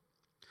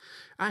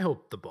 I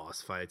hope the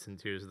boss fights in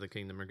Tears of the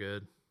Kingdom are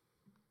good.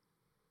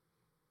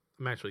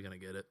 I'm actually going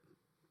to get it.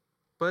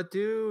 But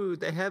dude,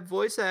 they have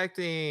voice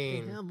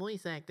acting. They have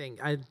voice acting.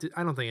 I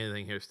don't think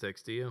anything here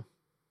sticks, do you?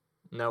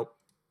 Nope.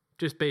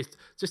 Just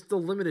the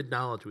limited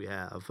knowledge we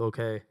have,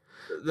 okay?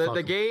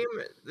 The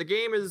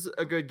game is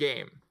a good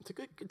game.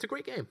 It's a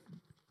great game.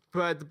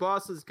 but the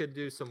bosses could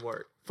do some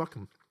work. Fuck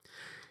them.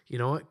 You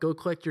know what? Go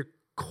collect your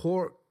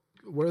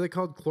what are they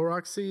called?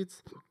 Clorox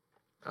seeds?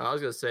 I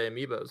was gonna say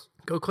amiibos.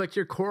 Go collect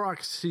your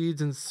Clorox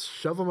seeds and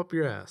shove them up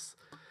your ass.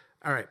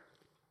 All right.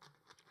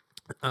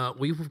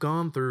 We've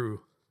gone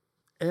through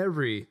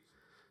every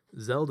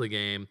Zelda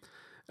game.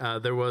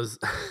 There was,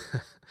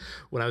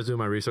 when I was doing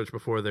my research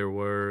before, there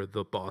were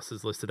the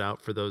bosses listed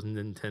out for those those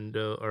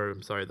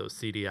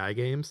CDI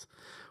games.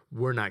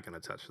 We're not going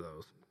to touch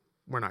those.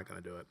 We're not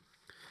going to do it.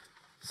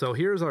 So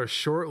here's our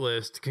short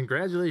list.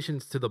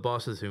 Congratulations to the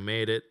bosses who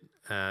made it.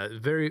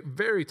 Very,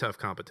 very tough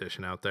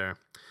competition out there.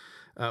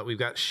 We've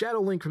got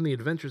Shadow Link from the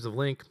Adventures of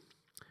Link.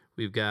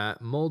 We've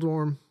got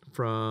Moldorm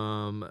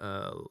from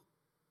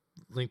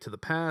Link to the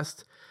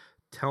Past.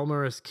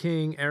 Telmaris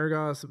King,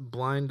 Aragos,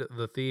 Blind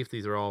the Thief.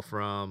 These are all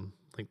from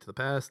Link to the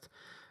Past.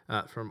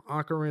 From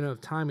Ocarina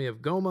of Time, we have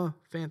Goma,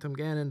 Phantom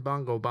Ganon,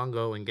 Bongo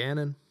Bongo, and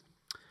Ganon.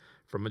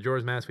 From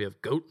Majora's Mask, we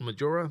have Goat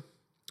Majora.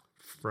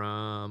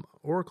 From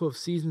Oracle of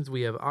Seasons,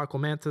 we have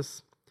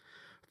Aquamantis.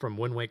 From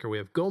Wind Waker, we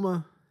have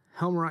Goma,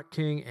 Helmrock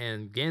King,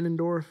 and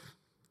Ganondorf.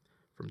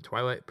 From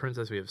Twilight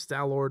Princess, we have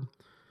Stalord.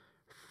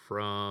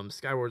 From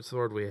Skyward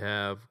Sword, we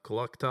have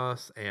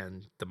Koloktos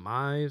and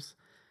Demise.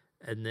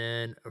 And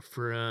then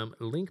from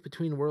Link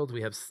Between Worlds,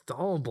 we have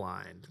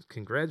Stallblind.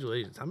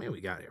 Congratulations. How many we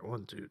got here?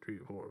 1, 2, 3,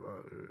 4, 5,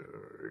 6, 7,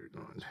 8,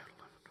 9, 10, 11, 12,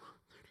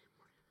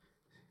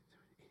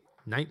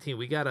 13, 19.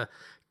 We got to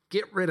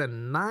get rid of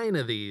 9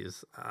 of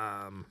these.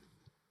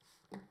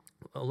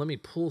 Well, let me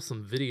pull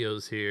some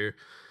videos here.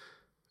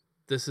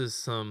 This is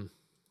some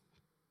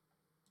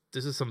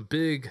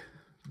big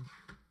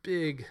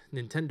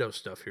Nintendo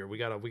stuff here. We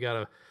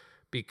gotta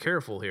be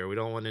careful here. We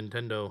don't want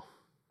Nintendo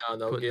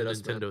putting the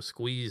Nintendo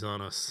squeeze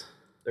on us.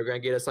 They're gonna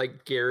get us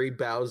like Gary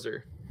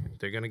Bowser.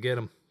 They're gonna get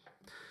him.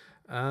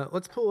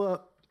 Let's pull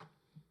up.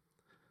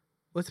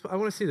 I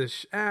want to see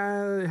this.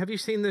 Have you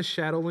seen this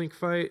Shadow Link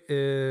fight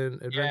in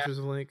Adventures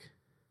of Link?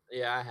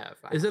 Yeah, I have.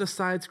 Is it a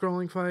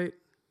side-scrolling fight?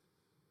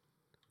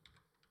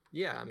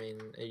 Yeah, I mean,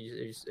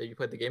 you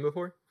played the game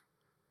before?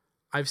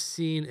 I've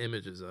seen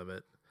images of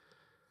it.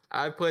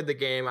 I played the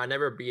game. I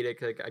never beat it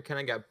because I kind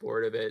of got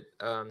bored of it.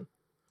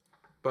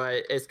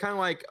 But it's kind of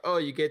like, oh,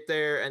 you get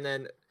there and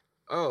then,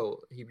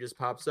 oh, he just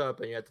pops up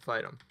and you have to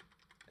fight him.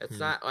 It's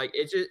not like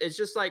it's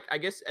just like, I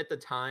guess at the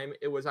time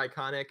it was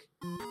iconic.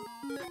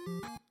 Let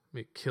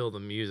me kill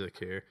the music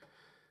here.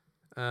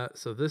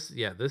 So this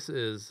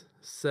is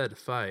said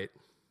fight.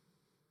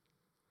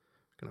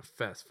 Gonna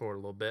fast forward a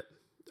little bit.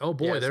 Oh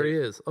boy, there he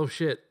is. Oh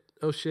shit.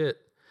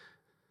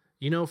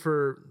 You know,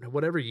 for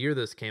whatever year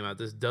this came out,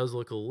 this does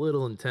look a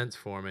little intense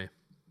for me.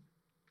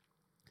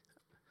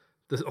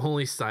 This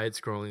only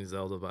side-scrolling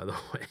Zelda, by the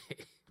way.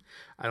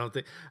 I don't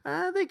think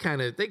they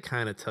kind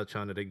of touch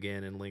on it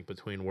again in Link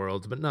Between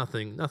Worlds, but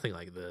nothing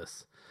like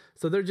this.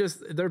 So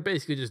they're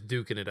basically just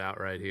duking it out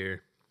right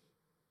here.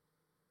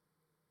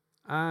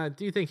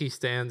 Do you think he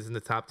stands in the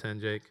top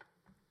 10, Jake?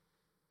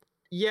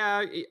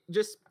 Yeah,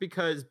 just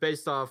because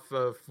based off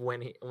of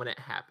when it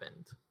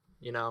happened,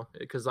 you know,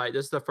 because like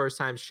this is the first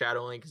time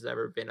Shadow Link has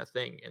ever been a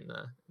thing in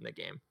the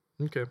game.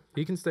 Okay,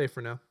 he can stay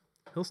for now.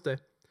 He'll stay.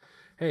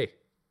 Hey,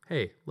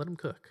 let him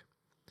cook.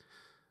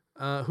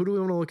 Who do we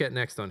want to look at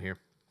next on here?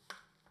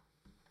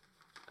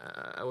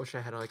 I wish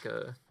I had like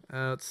a.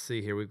 Let's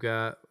see here. We've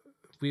got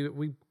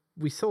we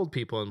sold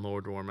people in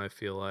Moldorm. I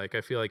feel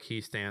like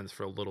he stands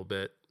for a little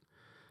bit.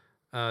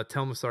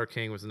 Telmasar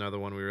King was another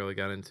one we really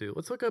got into.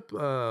 Let's look up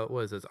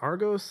what is this?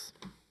 Argos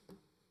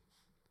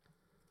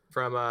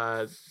from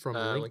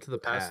Link to the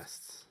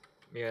Past.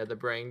 Yeah, the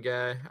brain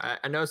guy.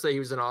 I noticed that he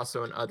was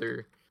also in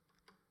other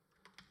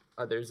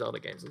Zelda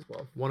games as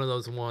well. One of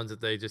those ones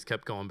that they just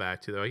kept going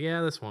back to. They're like,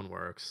 yeah, this one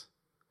works.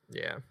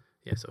 Yeah.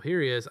 So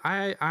here he is.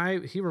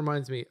 He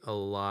reminds me a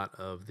lot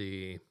of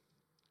the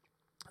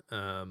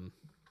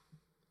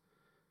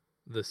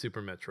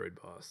Super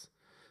Metroid boss.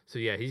 So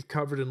yeah, he's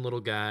covered in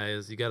little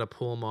guys. You got to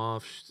pull him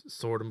off,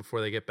 sort them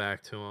before they get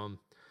back to him.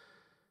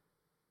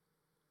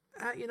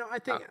 I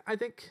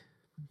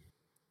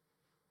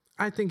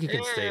think he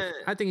can stay.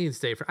 I think he can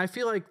stay for. I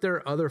feel like there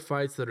are other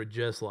fights that are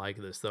just like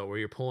this though, where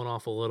you're pulling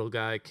off a little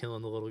guy,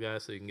 killing the little guy,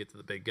 so you can get to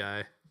the big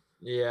guy.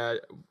 Yeah.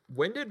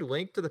 When did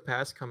Link to the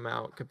Past come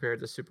out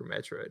compared to Super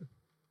Metroid?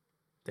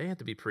 They have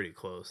to be pretty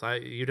close.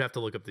 You'd have to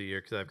look up the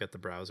year because I've got the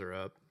browser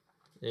up.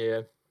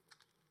 Yeah.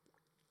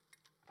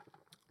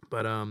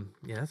 But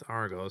yeah, that's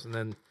Argos, and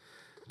then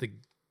the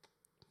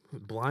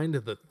Blind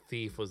of the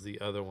Thief was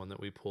the other one that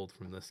we pulled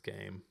from this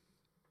game.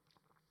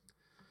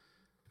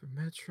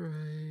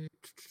 Metroid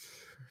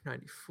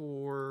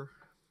 94.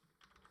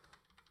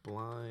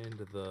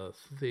 Blind the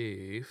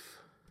Thief.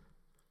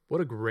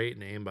 What a great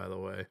name, by the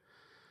way.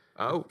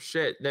 Oh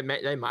shit!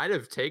 They might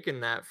have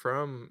taken that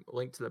from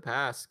Link to the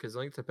Past because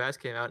Link to the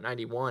Past came out in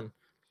 91.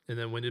 And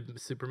then when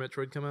did Super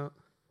Metroid come out?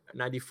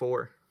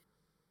 94.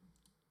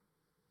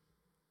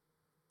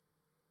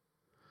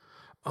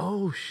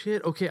 Oh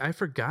shit! Okay, I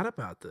forgot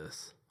about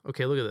this.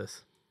 Okay, look at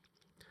this.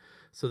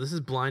 So this is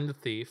Blind the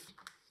Thief.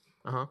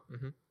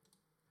 Mm-hmm.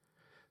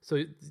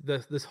 So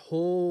this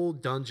whole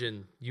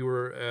dungeon, you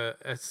were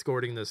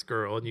escorting this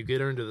girl, and you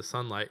get her into the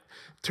sunlight.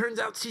 Turns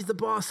out she's the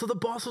boss. So the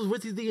boss was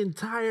with you the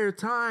entire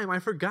time. I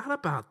forgot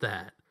about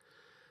that.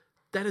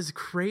 That is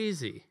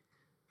crazy.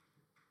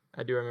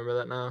 I do remember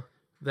that now.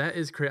 That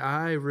is crazy.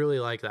 I really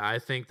like that. I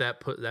think that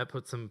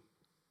puts him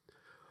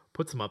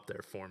up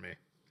there for me.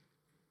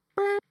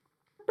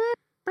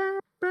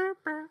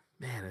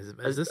 Man,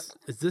 is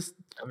this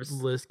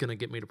list gonna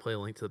get me to play A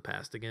Link to the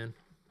Past again?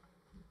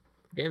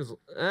 Games,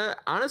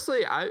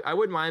 honestly, I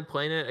wouldn't mind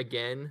playing it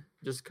again,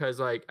 just because,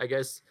 like, I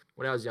guess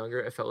when I was younger,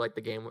 it felt like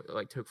the game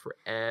like took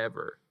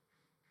forever.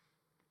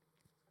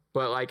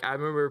 But like, I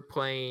remember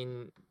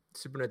playing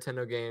Super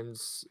Nintendo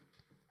games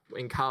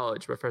in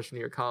college, my freshman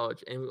year of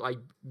college, and like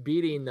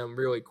beating them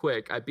really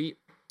quick. I beat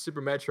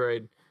Super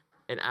Metroid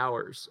in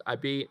hours. I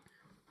beat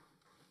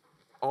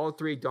all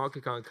 3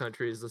 Donkey Kong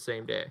countries the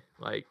same day.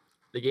 Like,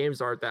 the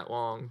games aren't that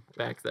long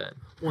back then.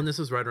 Well, and this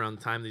was right around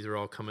the time these were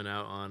all coming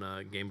out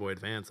on Game Boy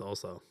Advance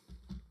also.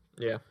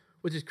 Yeah.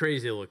 Which is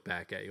crazy to look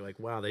back at. You're like,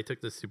 wow, they took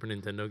this Super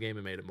Nintendo game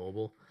and made it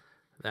mobile.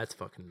 That's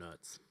fucking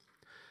nuts.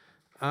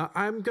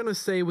 I'm going to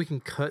say we can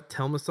cut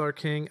Telmasar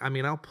King. I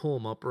mean, I'll pull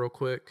them up real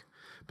quick.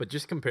 But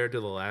just compared to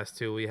the last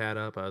 2 we had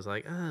up, I was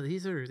like,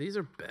 these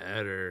are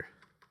better.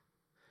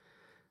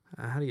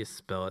 How do you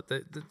spell it?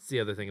 That's the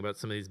other thing about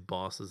some of these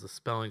bosses. The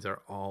spellings are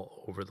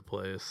all over the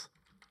place.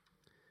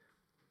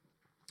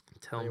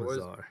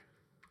 Telmasar.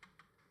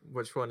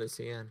 Which one is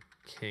he in?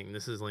 King.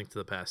 This is Link to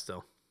the Past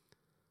still.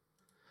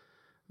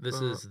 This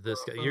is this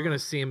guy. You're going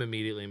to see him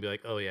immediately and be like,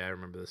 oh yeah, I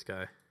remember this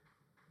guy.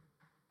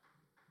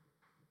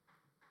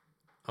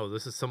 Oh,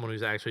 this is someone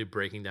who's actually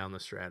breaking down the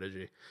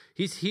strategy.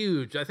 He's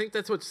huge. I think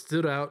that's what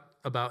stood out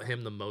about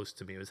him the most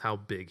to me, was how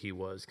big he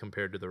was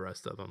compared to the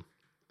rest of them.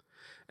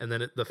 And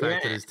then the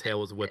fact that his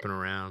tail was whipping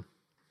around.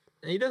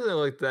 He doesn't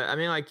look that. I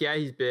mean, like, yeah,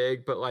 he's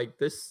big, but like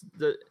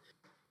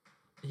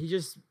he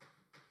just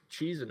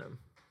cheesing him.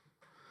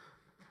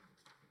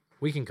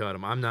 We can cut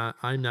him. I'm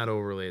not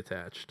overly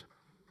attached.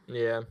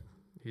 Yeah,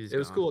 it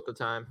was cool at the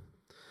time.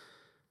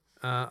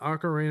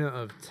 Ocarina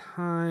of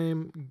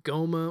Time.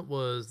 Goma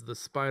was the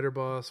spider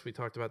boss. We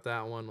talked about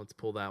that one. Let's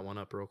pull that one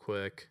up real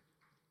quick.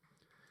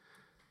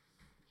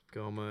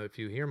 Goma, if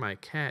you hear my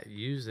cat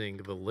using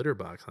the litter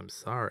box, I'm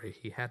sorry.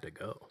 He had to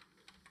go.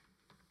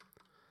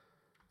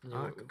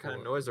 What kind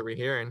of noise are we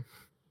hearing?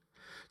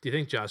 Do you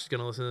think Josh is going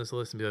to listen to this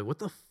list and be like, what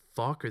the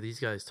fuck are these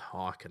guys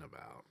talking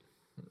about?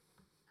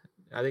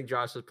 I think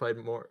Josh has played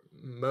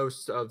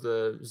most of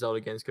the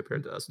Zelda games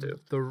compared to us too.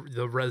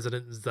 The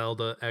resident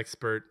Zelda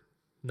expert,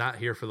 not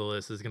here for the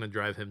list, is going to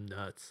drive him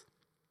nuts.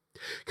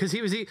 Because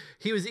he was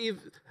even,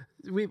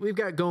 we've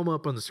got Goma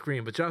up on the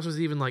screen, but Josh was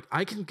even like,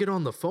 I can get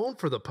on the phone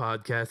for the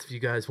podcast if you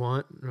guys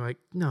want. And we're like,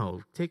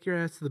 no, take your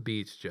ass to the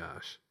beach,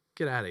 Josh.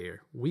 Get out of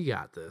here. We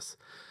got this.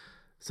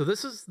 So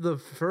this is the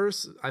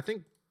first, I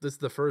think this is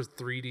the first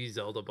 3D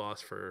Zelda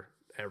boss for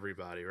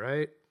everybody,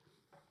 right?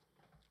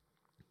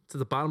 To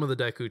the bottom of the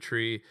Deku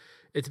tree.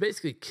 It's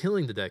basically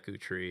killing the Deku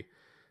tree.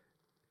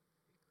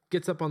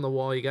 Gets up on the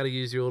wall. You got to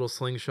use your little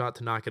slingshot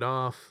to knock it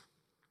off.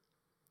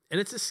 And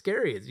it's just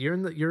scary. You're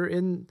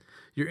in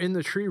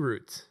the tree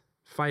roots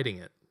fighting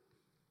it.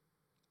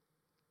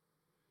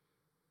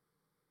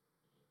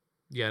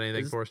 You got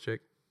anything for us,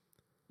 Jake?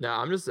 No,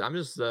 I'm just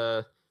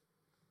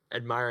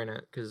admiring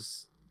it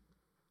because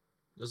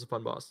it was a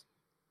fun boss.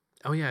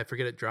 Oh yeah, I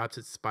forget it drops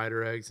its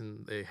spider eggs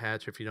and they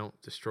hatch if you don't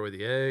destroy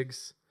the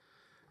eggs.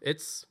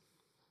 It's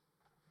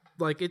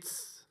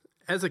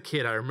as a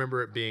kid, I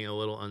remember it being a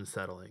little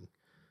unsettling.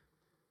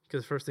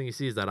 Because the first thing you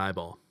see is that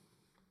eyeball.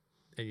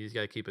 And you just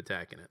got to keep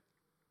attacking it.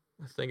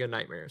 I think of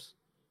nightmares.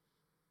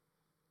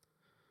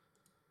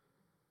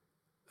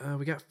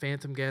 We got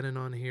Phantom Ganon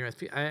on here.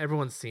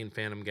 Everyone's seen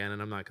Phantom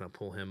Ganon. I'm not going to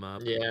pull him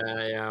up.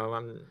 Yeah.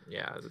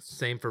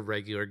 Same for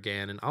regular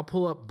Ganon. I'll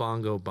pull up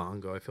Bongo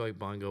Bongo. I feel like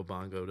Bongo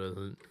Bongo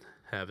doesn't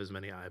have as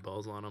many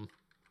eyeballs on him.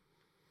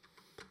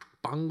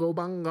 Bongo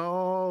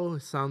Bongo.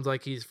 Sounds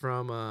like he's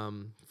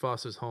from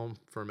Foster's Home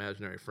for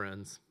Imaginary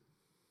Friends.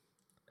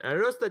 And I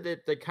noticed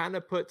that they kind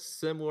of put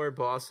similar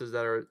bosses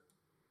that are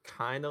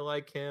kind of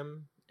like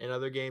him in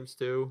other games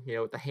too. You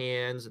know, with the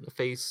hands and the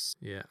face.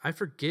 Yeah, I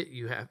forget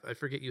you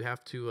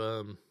have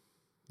to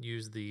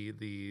use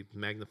the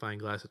magnifying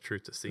glass of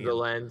truth to see the him.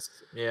 lens.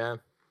 Yeah.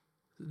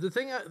 The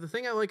thing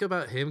I like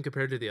about him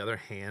compared to the other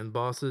hand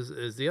bosses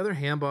is the other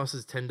hand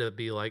bosses tend to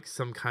be like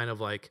some kind of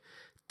like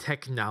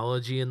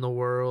technology in the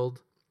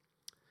world.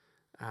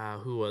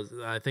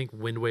 I think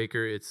Wind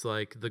Waker, it's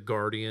like the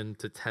Guardian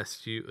to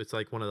test you. It's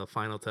like one of the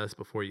final tests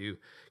before you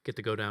get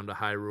to go down to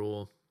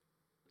Hyrule.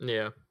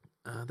 Yeah.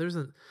 There's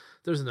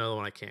another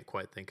one I can't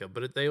quite think of,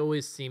 but they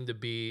always seem to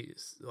be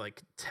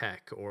like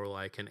tech or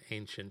like an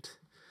ancient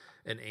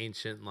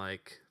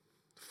like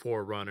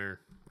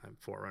Forerunner.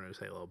 Forerunners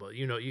Halo, but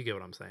you get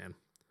what I'm saying.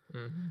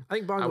 Mm-hmm. I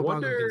think Bongo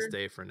Bongo can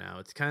stay for now.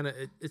 It's kind of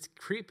it's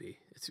creepy.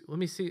 Let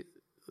me see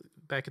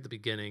back at the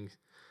beginning.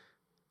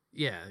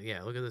 Yeah.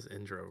 Look at this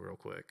intro real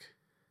quick.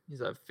 He's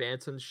a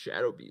Phantom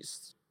Shadow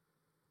Beast.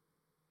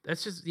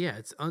 That's just, yeah,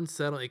 it's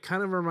unsettling. It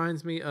kind of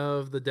reminds me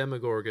of the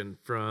Demogorgon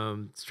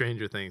from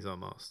Stranger Things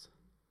almost.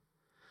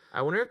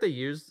 I wonder if they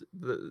used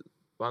the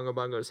Bongo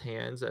Bongo's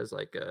hands as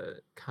like a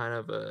kind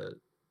of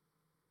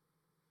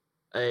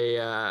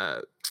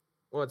a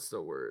what's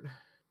the word?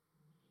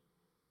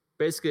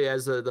 Basically,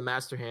 as the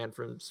master hand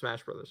from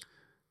Smash Brothers.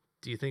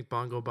 Do you think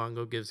Bongo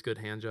Bongo gives good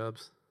hand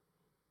jobs?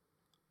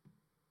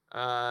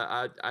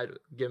 I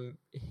give him.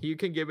 You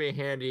can give me a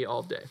handy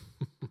all day.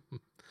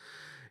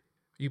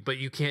 But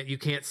you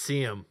can't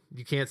see him.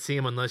 You can't see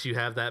him unless you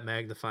have that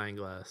magnifying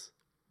glass.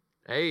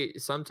 Hey,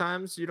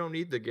 sometimes you don't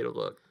need to get a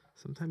look.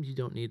 Sometimes you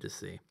don't need to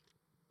see.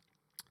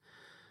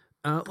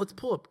 Let's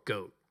pull up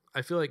Goat.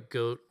 I feel like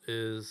Goat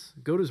is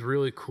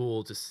really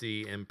cool to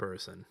see in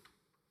person.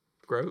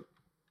 Groat?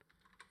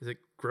 Is it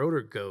Groat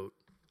or Goat?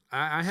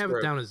 I have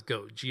it down as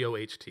Goat.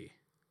 GOHT.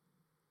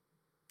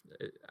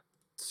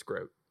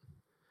 Scroat.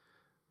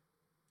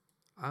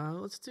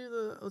 Let's do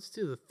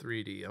the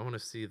 3D. I want to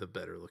see the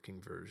better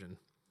looking version.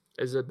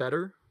 Is it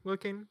better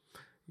looking?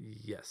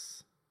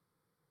 Yes.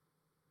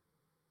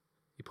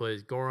 He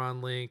plays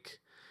Goron Link.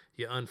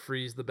 You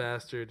unfreeze the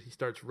bastard. He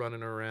starts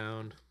running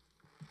around.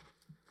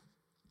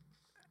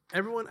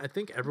 I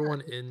think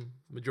everyone in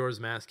Majora's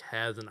Mask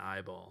has an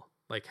eyeball.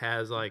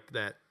 Has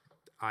that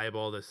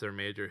eyeball that's their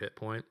major hit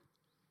point.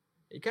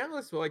 It kind of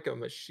looks like a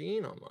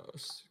machine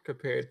almost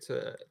compared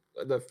to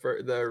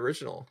the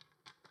original.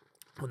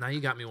 Well, now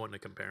you got me wanting to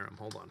compare them.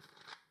 Hold on.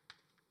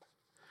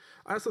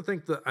 I also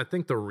think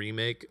the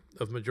remake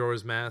of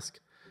Majora's Mask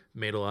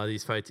made a lot of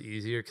these fights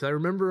easier because I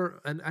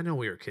remember, and I know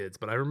we were kids,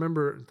 but I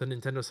remember the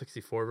Nintendo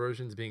 64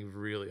 versions being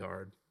really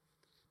hard.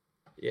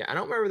 Yeah, I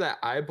don't remember that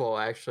eyeball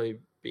actually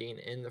being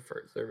in the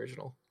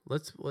original.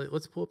 Let's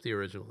pull up the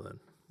original then.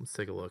 Let's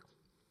take a look.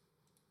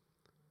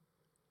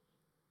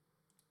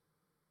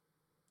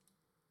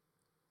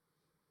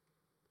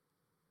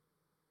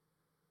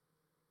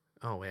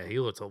 Oh yeah, he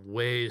looks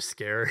way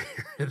scarier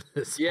in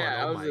this one.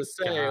 Yeah, Oh, I was just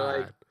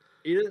saying,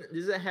 he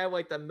doesn't have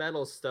the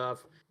metal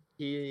stuff.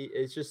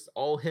 It's just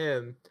all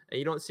him, and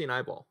you don't see an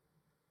eyeball.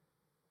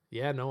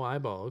 Yeah, no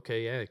eyeball.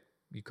 Okay, yeah,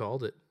 you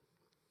called it.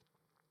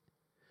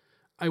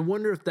 I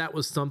wonder if that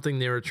was something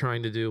they were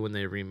trying to do when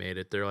they remade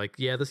it. They're like,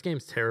 yeah, this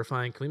game's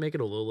terrifying. Can we make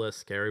it a little less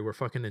scary? We're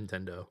fucking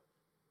Nintendo.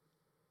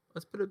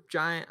 Let's put a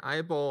giant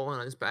eyeball on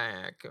his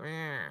back.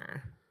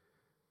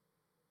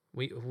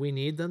 We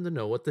need them to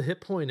know what the hit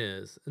point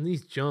is. And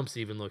these jumps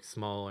even look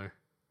smaller.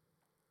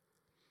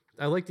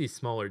 I like these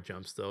smaller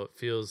jumps, though. It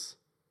feels...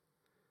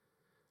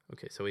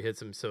 Okay, so he hits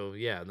him. So,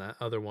 yeah, that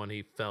other one,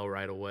 he fell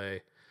right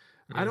away.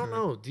 Mm-hmm. I don't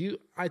know.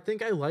 I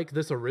think I like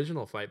this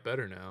original fight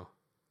better now.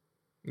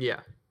 Yeah.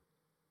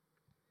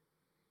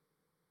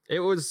 It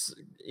was...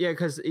 Yeah,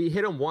 because he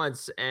hit him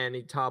once, and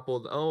he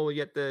toppled. Oh,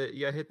 you got to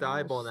hit the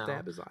eyeball now.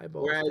 Stab his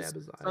eyeball. Whereas stab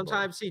his eyeball.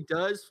 Sometimes he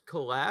does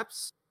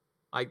collapse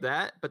like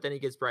that, but then he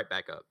gets right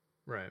back up.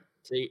 Right.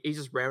 So he's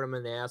just ramming him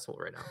in the asshole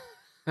right now.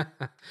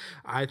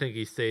 I think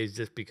he stays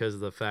just because of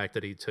the fact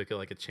that he took it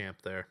like a champ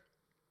there.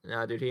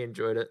 Nah, dude, he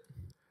enjoyed it.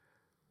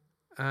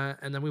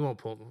 And then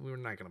we're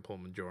not gonna pull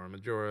Majora.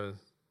 Majora,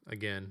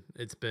 again,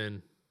 it's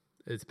been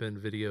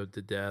videoed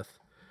to death.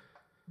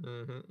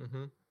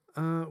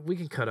 We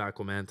can cut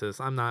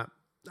Aquamantis. I'm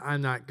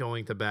not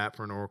going to bat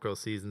for an Oracle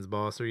Seasons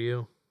boss. Are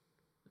you?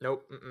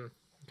 Nope.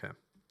 Okay.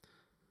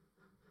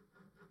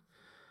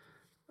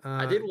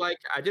 I did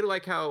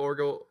like how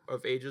Oracle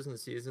of Ages and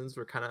Seasons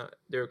were kind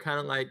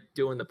of like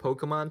doing the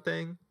Pokemon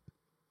thing.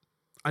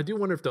 I do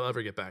wonder if they'll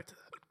ever get back to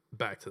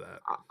that.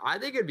 I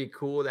think it'd be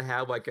cool to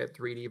have like a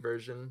 3D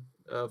version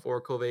of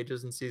Oracle of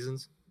Ages and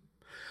Seasons.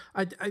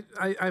 I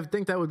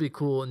think that would be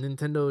cool. And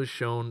Nintendo has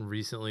shown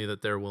recently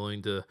that they're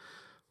willing to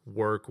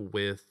work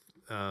with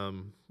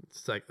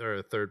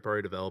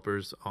third-party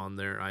developers on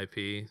their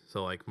IP.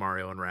 So like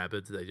Mario and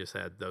Rabbids, they just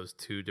had those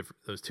two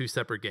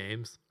separate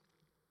games.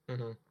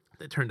 Mm-hmm.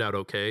 It turned out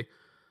okay.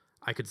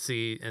 I could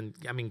see, and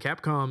I mean,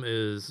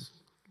 Capcom's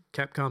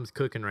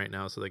cooking right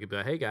now, so they could be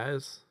like, "Hey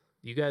guys,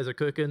 you guys are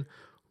cooking,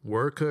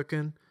 we're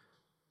cooking.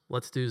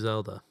 Let's do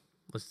Zelda.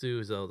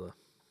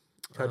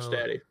 Touch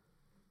Daddy."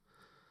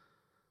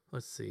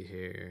 Let's see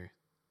here.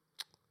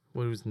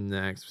 Who's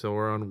next? So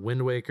we're on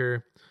Wind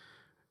Waker,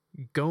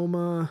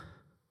 Goma,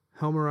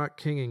 Helmarock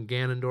King, and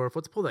Ganondorf.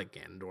 Let's pull that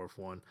Ganondorf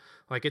one.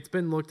 Like, it's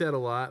been looked at a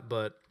lot,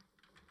 but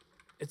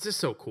it's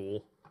just so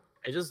cool.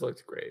 It just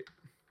looks great.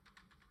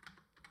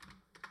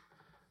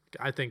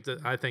 I think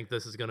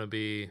this is gonna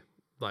be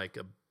like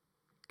a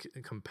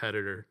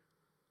competitor.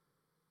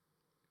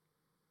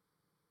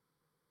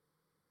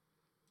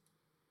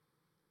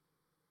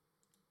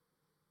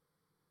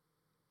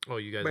 Oh,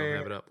 you guys don't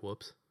have it up.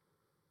 Whoops.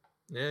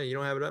 Yeah, you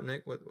don't have it up,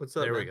 Nick. What's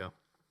up? There we go.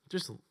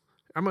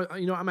 I'm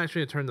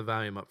actually gonna turn the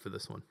volume up for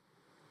this one.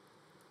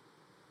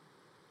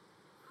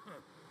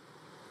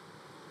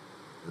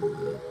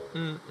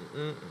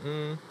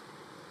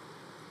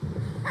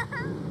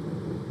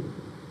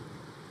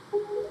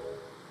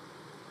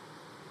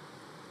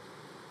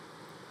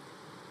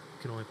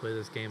 You can only play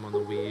this game on the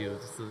Wii U.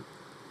 It's the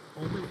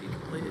only way you can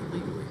play it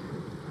legally.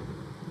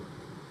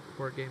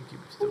 Or GameCube, you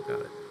still got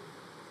it.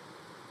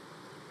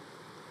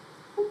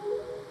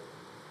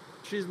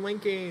 she's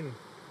linking.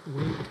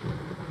 Link.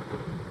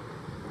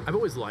 I've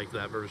always liked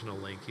that version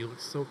of Link. He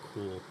looks so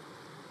cool.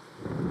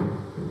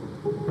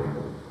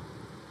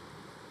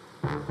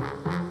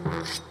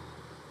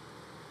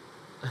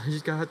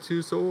 He's got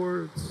 2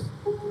 swords.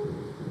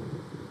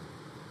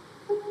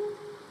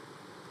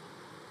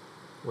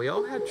 We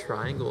all had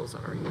triangles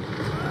on our hands.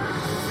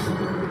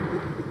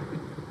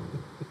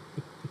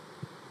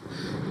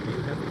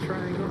 You have a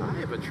triangle. I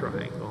have a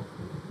triangle.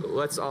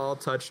 Let's all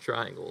touch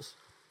triangles.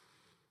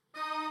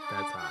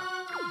 That's hot.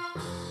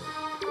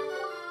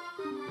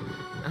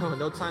 Oh,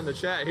 no time to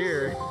chat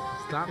here.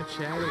 Stop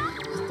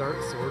chatting. Start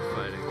sword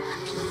fighting.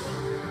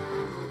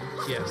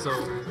 Yeah, so...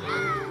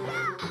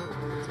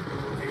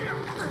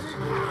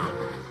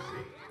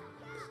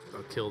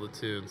 I'll kill the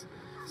tunes.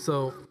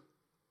 So,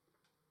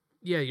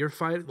 yeah, your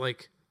fight,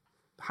 like,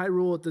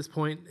 Hyrule at this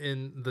point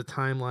in the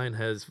timeline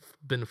has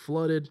been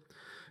flooded.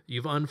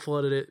 You've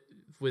unflooded it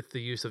with the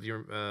use of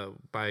your,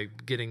 by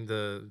getting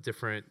the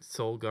different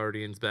soul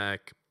guardians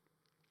back.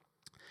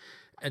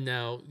 And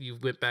now you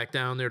went back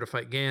down there to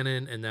fight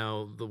Ganon, and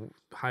now the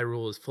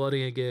Hyrule is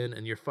flooding again,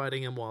 and you're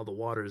fighting him while the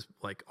water is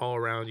like all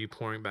around you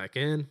pouring back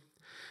in.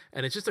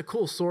 And it's just a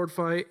cool sword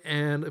fight,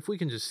 and if we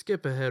can just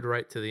skip ahead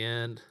right to the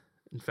end.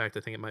 In fact, I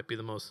think it might be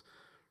the most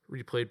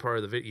replayed part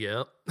of the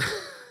video.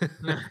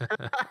 Yep.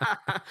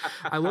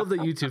 I love that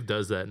YouTube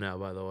does that now,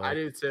 by the way. I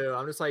do too.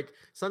 I'm just like,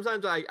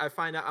 sometimes I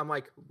find out, I'm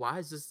like, why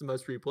is this the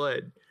most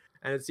replayed?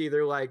 And it's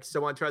either like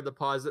someone tried to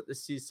pause it to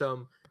see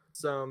some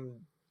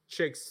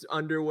chick's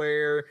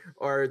underwear,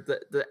 or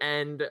the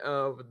end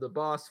of the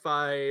boss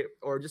fight,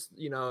 or just,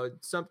 you know,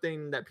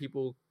 something that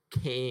people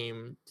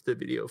came to the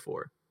video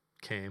for.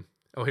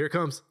 Oh, here it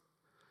comes.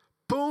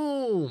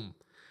 Boom!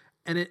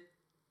 And it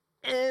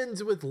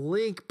ends with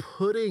Link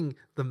putting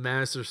the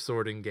Master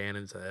Sword in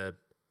Ganon's head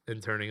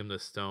and turning him to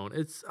stone.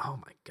 It's, oh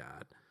my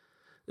god.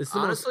 It's the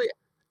honestly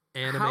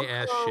most anime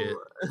ass shit.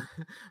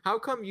 How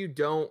come you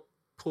don't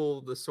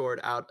pull the sword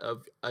out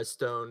of a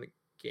stone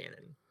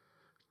Ganon?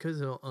 Because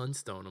it'll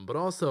unstone him. But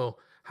also,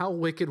 how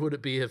wicked would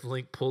it be if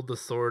Link pulled the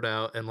sword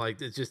out and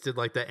like it just did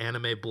like the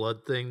anime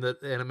blood thing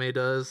that anime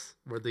does,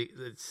 where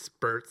it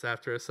spurts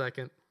after a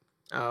second?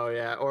 Oh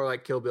yeah, or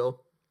like Kill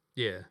Bill.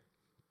 Yeah.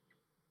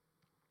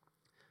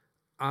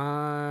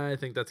 I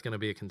think that's gonna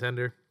be a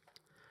contender.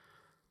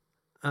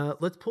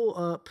 Let's pull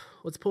up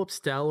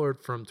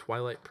Star-Lord from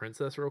Twilight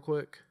Princess real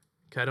quick.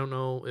 I don't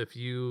know if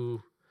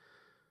you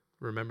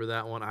remember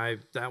that one. I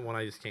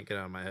just can't get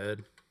out of my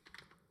head.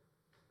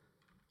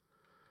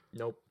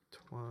 Nope.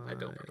 Twilight I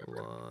don't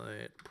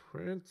remember.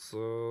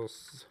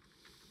 Princess.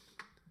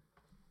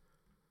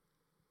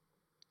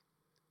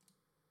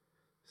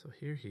 So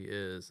here he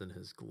is in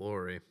his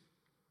glory.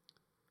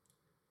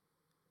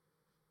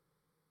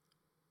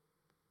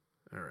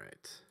 All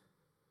right.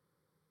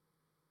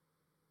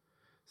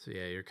 So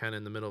yeah, you're kind of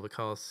in the middle of the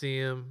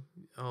Colosseum.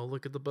 Oh,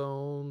 look at the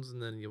bones.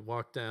 And then you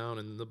walk down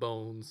and the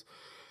bones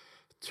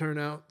turn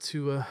out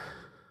to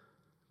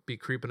be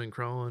creeping and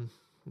crawling.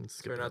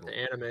 Turn out to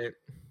animate.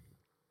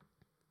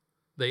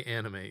 They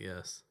animate,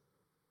 yes.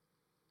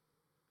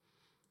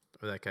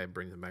 Or that guy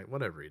brings them back.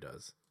 Whatever he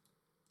does.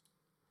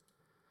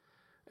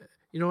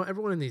 You know,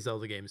 everyone in these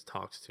Zelda games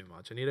talks too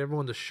much. I need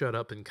everyone to shut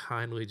up and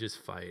kindly just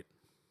fight.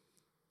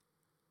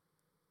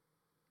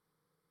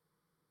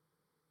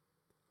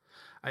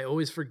 I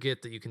always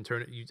forget that you can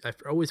turn it. I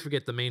always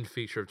forget the main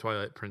feature of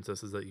Twilight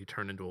Princess is that you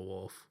turn into a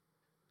wolf.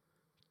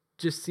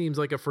 Just seems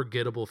like a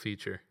forgettable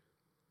feature.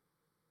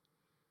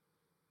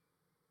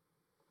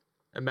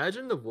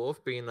 Imagine the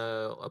wolf being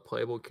a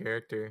playable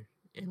character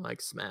in like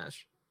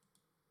Smash.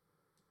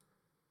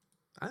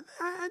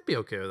 I'd be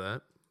okay with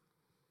that.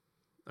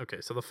 Okay,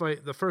 so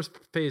the first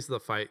phase of the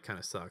fight kind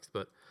of sucks,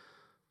 but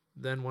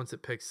then once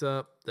it picks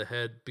up, the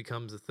head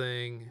becomes a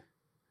thing,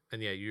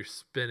 and yeah, you're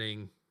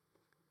spinning.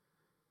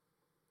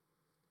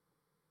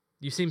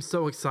 You seem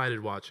so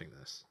excited watching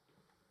this.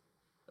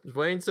 Just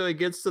wait until he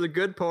gets to the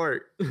good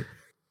part.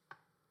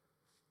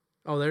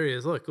 Oh, there he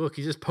is. Look,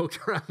 he just poked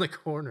around the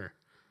corner.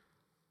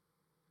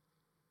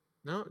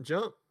 No,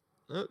 jump.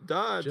 No,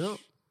 dodge.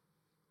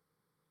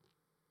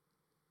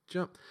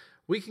 Jump.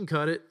 We can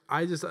cut it.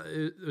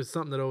 It was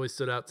something that always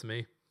stood out to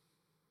me.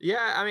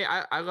 Yeah, I mean,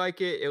 I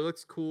like it. It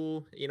looks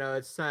cool. You know,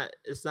 it's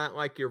not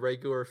like your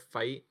regular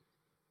fight,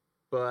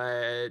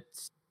 but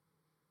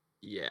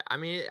yeah, I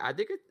mean, I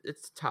think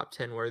it's top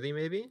 10 worthy,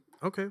 maybe.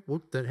 Okay,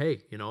 well then, hey,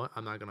 you know what?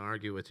 I'm not gonna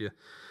argue with you.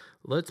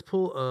 Let's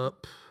pull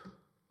up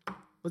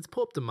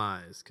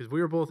Demise, because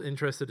we were both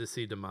interested to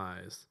see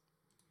Demise.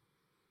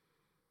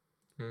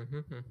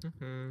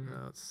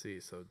 Let's see.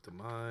 So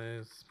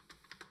Demise.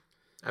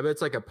 I bet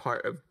it's like a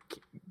part of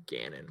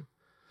Ganon.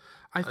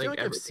 I feel like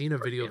I've seen a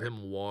video of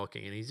him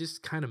walking, and he's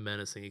just kind of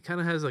menacing. He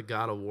kind of has a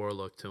God of War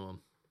look to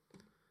him.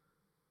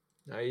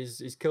 No,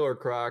 he's Killer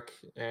Croc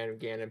and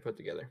Ganon put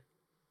together.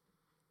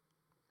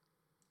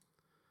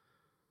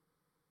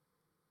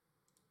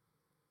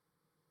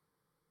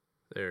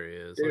 There he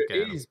is. Dude, look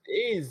at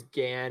he's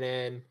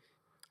Ganon.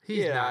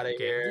 He's not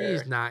Ganon.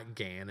 He's not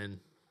Ganon.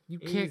 You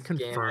can't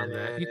confirm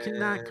that. You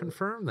cannot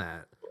confirm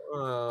that.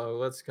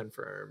 Let's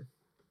confirm.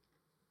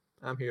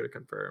 I'm here to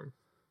confirm.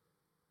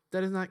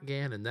 That is not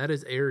Ganon. That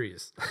is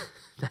Ares.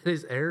 That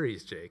is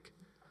Ares, Jake.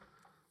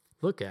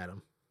 Look at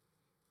him.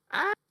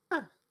 Ah!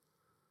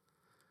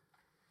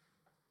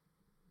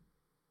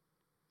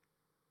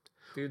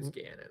 Dude's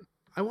Ganon.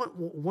 I want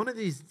one of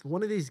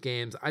these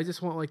games. I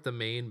just want like the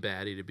main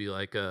baddie to be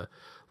like a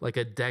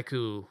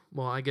Deku.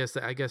 Well, I guess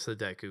the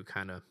Deku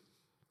kind of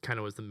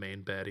was the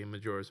main baddie in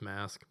Majora's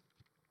Mask.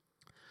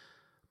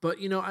 But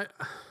you know, I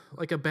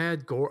like a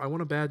bad Gore. I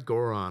want a bad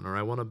Goron, or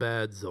I want a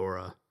bad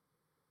Zora.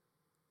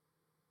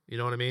 You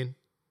know what I mean?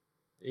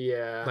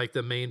 Yeah. Like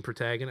the main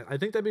protagonist. I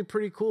think that'd be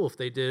pretty cool if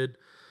they did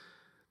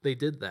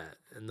that,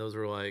 and those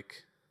were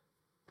like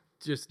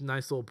just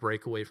nice little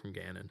breakaway from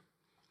Ganon.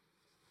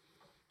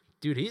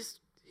 Dude, he's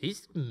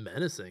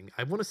menacing.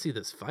 I want to see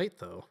this fight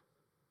though.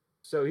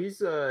 So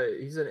he's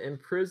an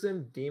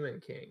imprisoned demon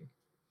king.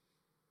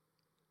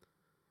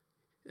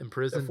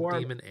 Imprisoned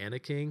demon and a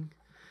king.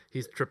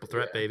 He's triple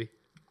threat, baby.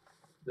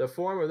 The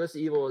form of this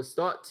evil is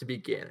thought to be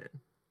Ganon.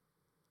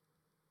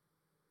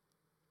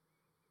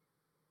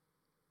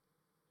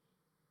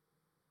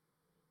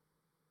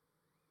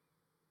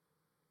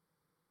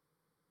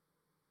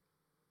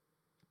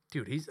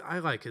 Dude, I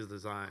like his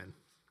design.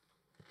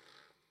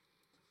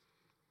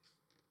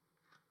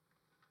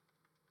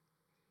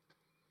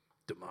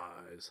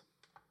 Demise.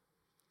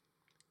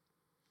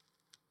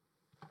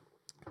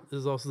 This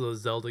is also the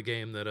Zelda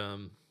game that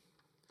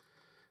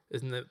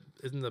isn't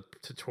the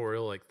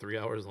tutorial like 3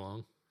 hours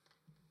long?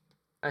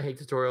 I hate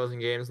tutorials in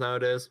games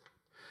nowadays.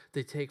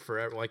 They take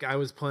forever. Like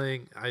I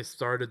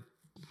started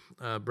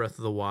Breath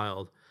of the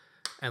Wild,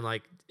 and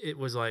like it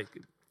was like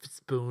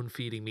spoon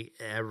feeding me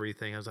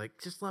everything. I was like,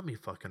 just let me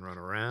fucking run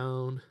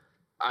around.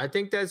 I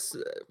think that's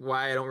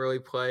why I don't really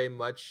play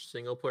much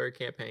single player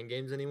campaign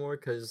games anymore,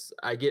 because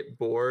I get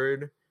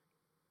bored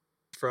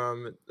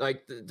from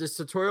like the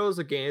tutorials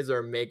of games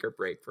are make or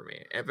break for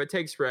me. If it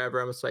takes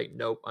forever, I'm just like,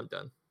 nope, I'm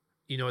done.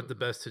 You know what the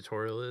best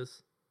tutorial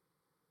is?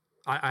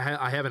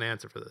 I have an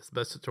answer for this.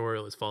 The best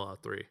tutorial is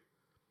Fallout 3.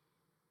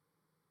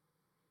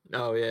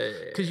 Oh yeah.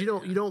 Because you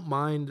don't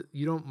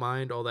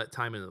mind all that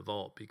time in the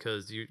vault,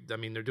 because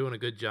they're doing a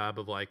good job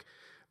of like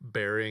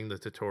burying the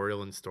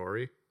tutorial and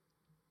story.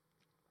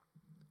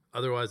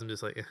 Otherwise, I'm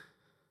just like,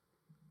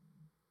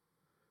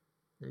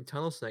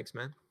 Tunnel snakes,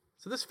 man.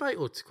 So this fight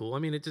looks cool. I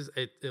mean, it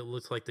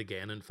looks like the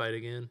Ganon fight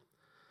again.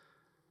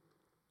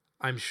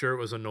 I'm sure it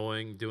was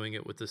annoying doing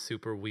it with the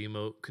Super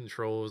Wiimote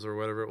controls or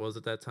whatever it was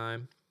at that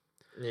time.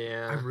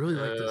 Yeah. I really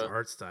like this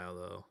art style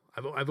though.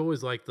 I've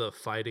always liked the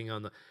fighting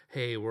on the,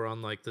 hey, we're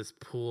on like this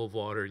pool of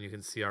water and you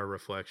can see our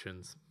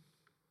reflections.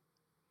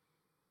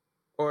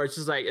 Or it's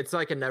just like it's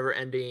like a never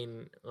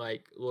ending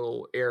like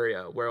little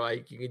area where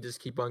like you can just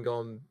keep on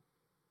going,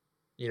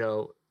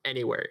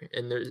 anywhere,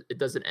 and it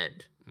doesn't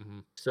end. Mm-hmm.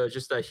 So it's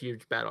just a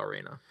huge battle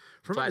arena.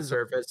 Flat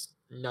surface,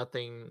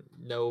 nothing,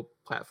 no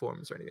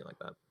platforms or anything like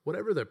that.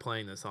 Whatever they're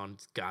playing this on,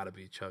 it's got to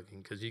be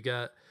chugging, because you've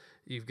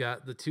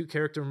got the 2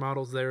 character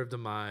models there of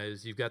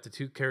Demise. You've got the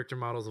 2 character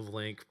models of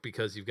Link,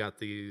 because you've got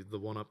the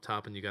one up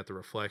top and you got the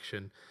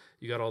reflection.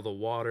 You got all the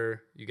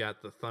water. You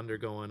got the thunder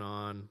going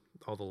on,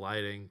 all the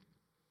lighting.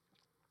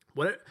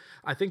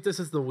 I think this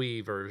is the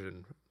Wii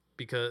version,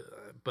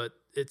 but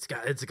it's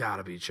got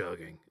to be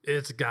chugging.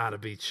 It's got to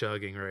be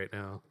chugging right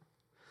now.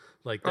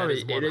 Like that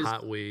is one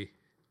hot Wii.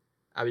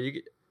 I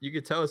mean, you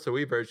could tell it's the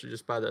Wii version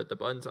just by the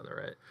buttons on the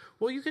right.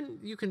 Well, you can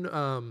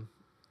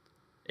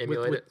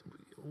emulate it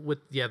with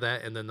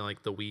that, and then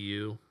like the Wii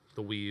U,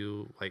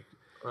 like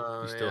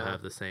you still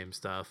have the same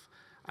stuff.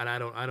 And I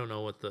don't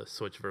know what the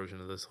Switch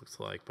version of this looks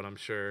like, but I'm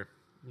sure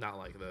not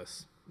like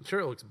this. I'm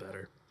sure it looks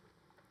better.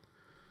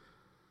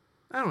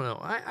 I don't know.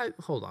 I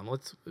hold on.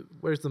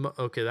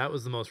 Okay, that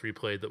was the most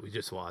replayed that we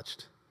just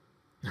watched.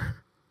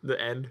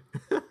 The end.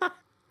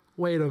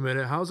 Wait a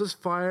minute. How's this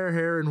fire,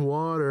 hair, and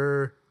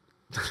water?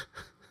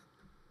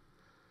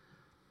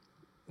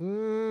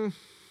 Dude,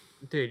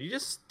 you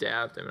just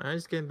stabbed him. I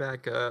just getting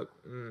back up.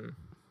 Do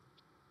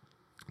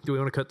we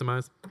want to cut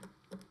Demise?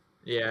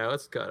 Yeah,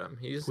 let's cut him.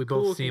 We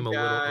both seem a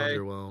little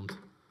underwhelmed.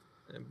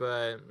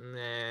 But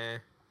nah.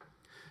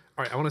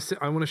 All right, I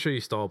want to show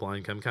you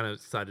Stallblind. I'm kind of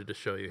excited to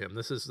show you him.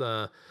 This is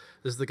the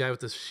guy with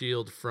the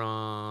shield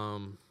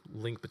from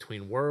Link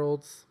Between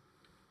Worlds.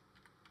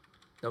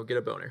 Don't get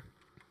a boner.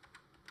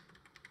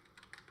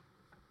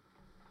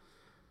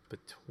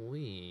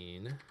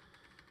 Between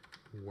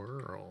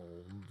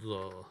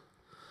Worlds.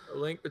 A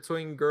Link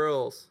Between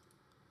Girls.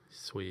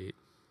 Sweet.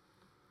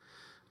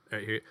 All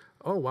right, here.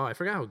 Oh wow, I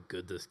forgot how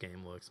good this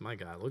game looks. My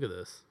God, look at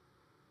this.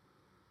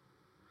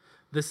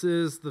 This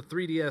is the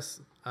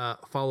 3DS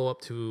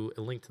follow-up to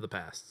A Link to the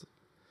Past.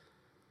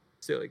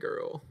 Silly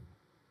girl.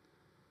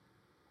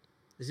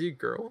 Is he a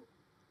girl?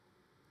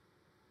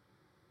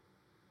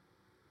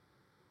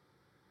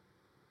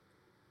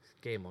 This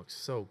game looks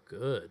so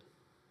good.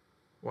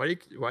 Why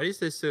do you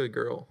say silly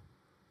girl?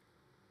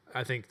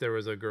 I think there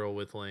was a girl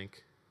with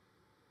Link.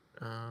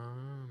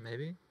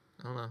 Maybe.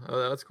 I don't know.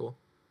 Oh, that's cool.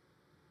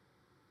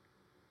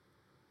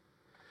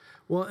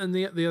 Well, and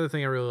the other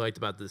thing I really liked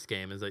about this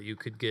game is that you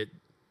could get,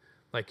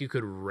 like, you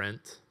could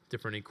rent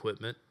different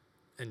equipment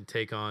and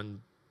take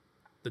on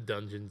the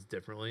dungeons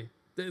differently.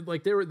 They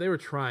were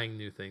trying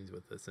new things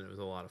with this, and it was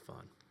a lot of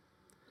fun.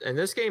 And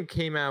this game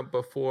came out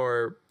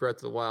before Breath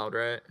of the Wild,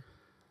 right?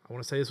 I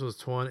want to say this was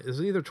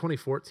either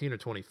 2014 or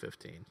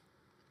 2015.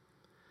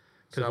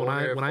 Because So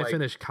when I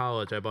finished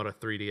college, I bought a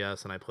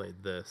 3DS and I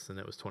played this, and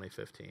it was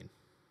 2015.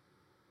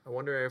 I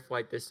wonder if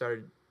like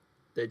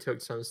they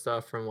took some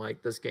stuff from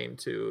like this game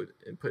too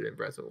and put it in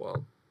Breath of the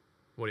Wild.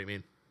 What do you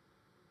mean?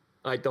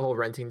 Like the whole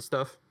renting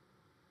stuff,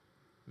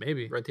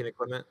 Maybe. renting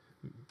equipment.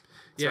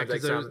 Yeah,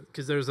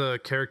 because there's a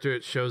character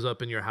that shows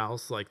up in your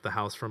house, like the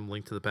house from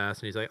Link to the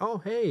Past, and he's like, "Oh,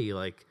 hey,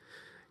 like,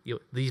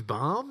 these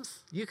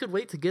bombs, you could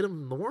wait to get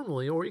them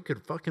normally, or you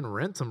could fucking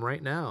rent them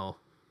right now."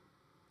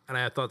 And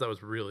I thought that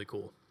was really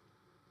cool.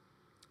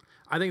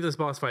 I think this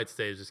boss fight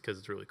stage is because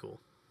it's really cool.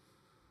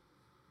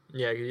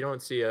 Yeah, 'cause you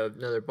don't see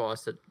another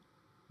boss that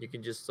you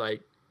can just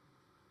like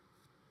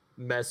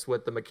mess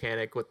with the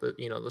mechanic with the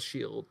the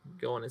shield,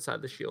 going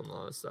inside the shield and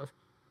all that stuff.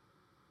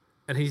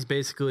 And he's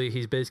basically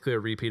a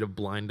repeat of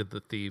Blinded the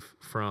Thief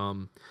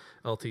from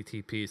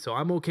LTTP. So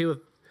I'm okay with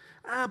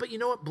but you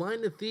know what?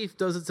 Blinded Thief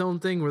does its own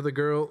thing where the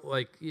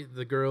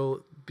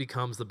girl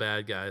becomes the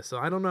bad guy. So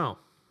I don't know.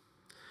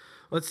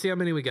 Let's see how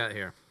many we got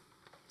here.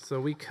 So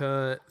we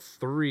cut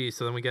 3.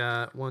 So then we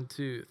got 1,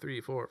 2,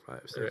 3, 4,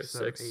 5, 6,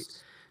 7,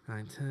 8,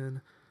 9,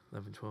 10,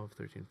 11, 12,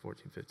 13,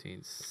 14,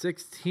 15,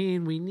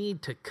 16. We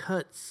need to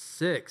cut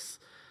 6.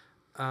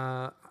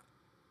 I'm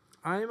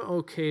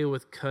okay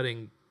with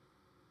cutting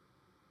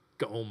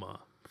Goma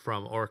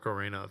from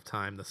Ocarina of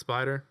Time, the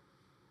spider.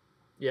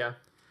 Yeah.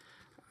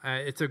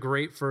 It's a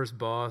great first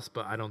boss,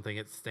 but I don't think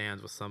it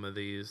stands with some of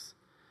these.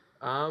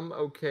 I'm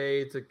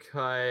okay to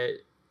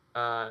cut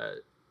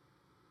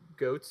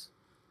goats.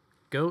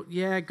 Goat?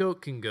 Yeah,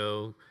 goat can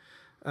go.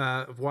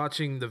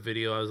 Watching the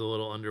video, I was a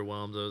little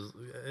underwhelmed.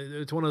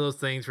 It's one of those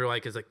things where,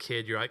 like, as a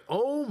kid, you're like,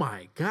 oh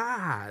my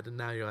God. And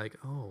now you're like,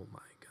 oh my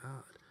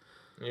God.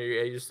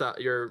 You just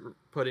thought you're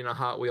putting a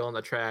Hot Wheel on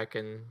the track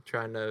and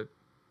trying to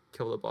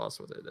kill the boss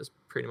with it. That's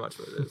pretty much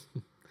what it is.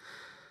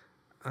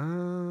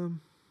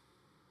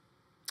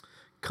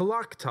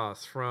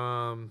 Kalaktos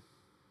from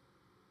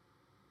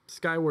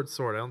Skyward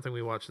Sword. I don't think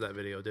we watched that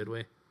video, did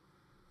we?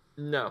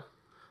 No.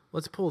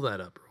 Let's pull that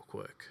up real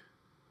quick.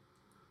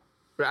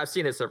 But I've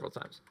seen it several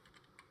times.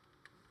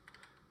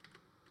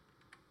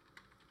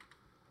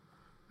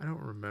 I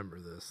don't remember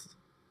this.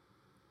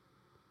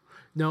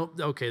 No,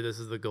 okay, this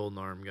is the Golden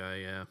Arm guy,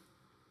 yeah.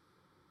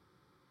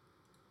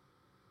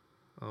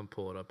 I'll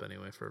pull it up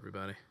anyway for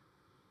everybody.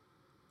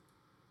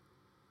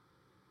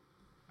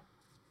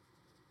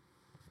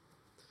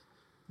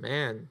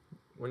 Man,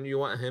 when you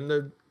want him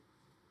to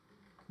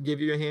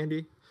give you a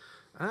handy?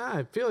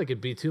 I feel like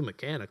it'd be too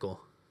mechanical.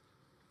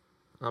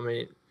 I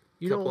mean,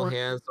 a couple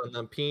hands on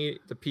the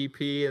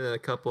PP and then a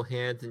couple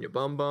hands in your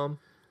bum bum.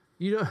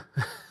 You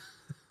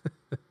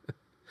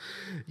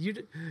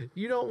don't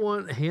you don't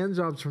want hand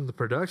jobs from the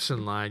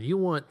production line. You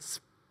want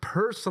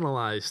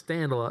personalized,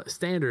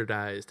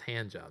 standardized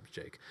hand jobs,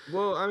 Jake.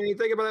 Well, I mean,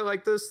 think about it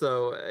like this,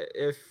 though.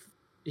 If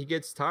he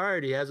gets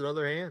tired, he has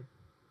another hand.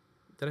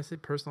 Did I say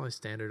personalized,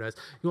 standardized?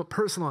 You want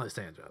personalized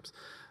hand jobs.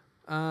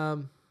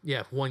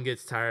 Yeah, if one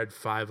gets tired,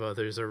 5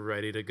 others are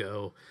ready to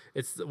go.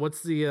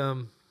 What's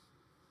the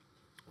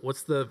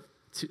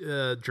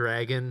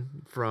dragon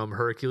from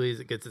Hercules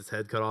that gets its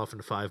head cut off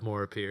and 5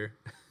 more appear?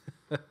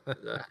 I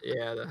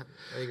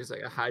think it's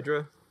like a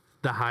Hydra.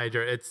 The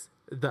Hydra. It's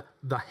the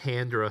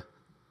Handra.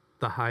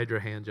 The Hydra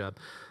hand job.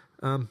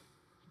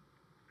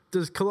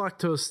 Does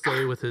Kalaktos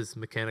stay with his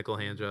mechanical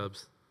hand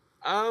jobs?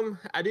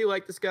 I do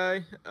like this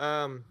guy.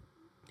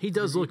 He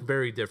does look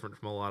very different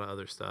from a lot of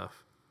other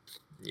stuff.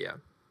 Yeah.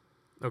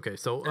 Okay,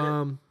 so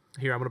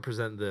here I'm going to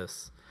present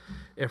this.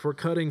 If we're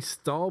cutting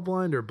Stall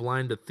Blind or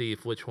Blind to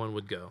Thief, which one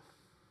would go?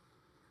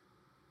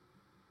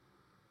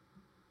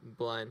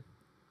 Blind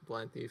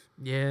Thief.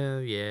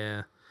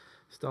 Yeah.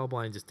 Stall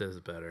Blind just does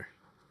it better.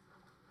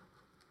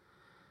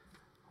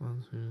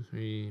 1, 2,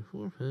 3,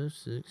 4, 5,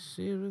 6,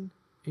 7,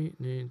 8,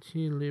 9,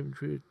 10, 11,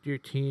 12,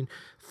 13.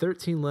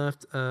 13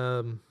 left.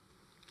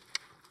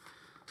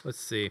 Let's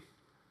see.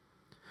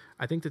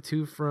 I think the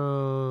 2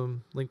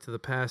 from Link to the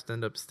Past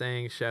end up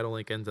staying. Shadow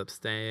Link ends up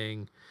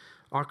staying.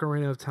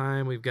 Ocarina of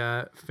Time, we've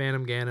got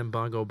Phantom Ganon,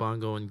 Bongo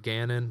Bongo, and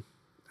Ganon.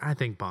 I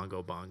think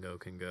Bongo Bongo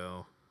can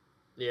go.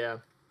 Yeah.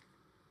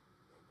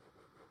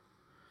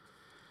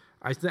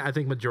 I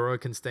think Majora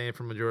can stay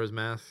from Majora's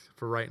Mask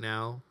for right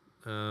now.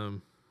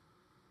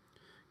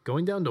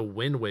 Going down to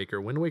Wind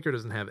Waker. Wind Waker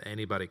doesn't have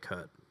anybody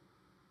cut.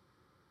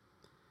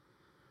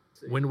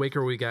 Wind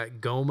Waker, we got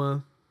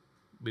Goma,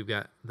 we've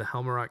got the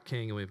Helmarock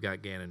King, and we've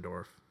got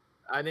Ganondorf.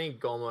 I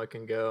think Goma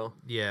can go.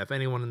 Yeah, if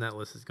anyone in that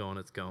list is going,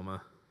 it's Goma.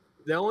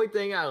 The only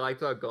thing I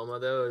liked about Goma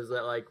though is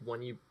that like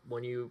when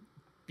you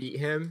beat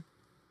him,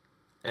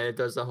 and it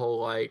does the whole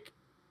like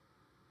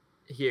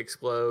he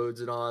explodes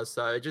and all that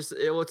stuff.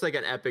 It looks like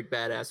an epic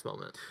badass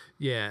moment.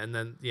 Yeah,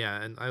 and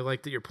I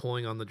like that you're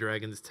pulling on the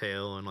dragon's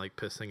tail and like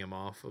pissing him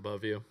off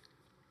above you.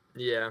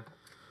 Yeah.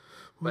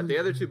 But the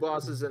other two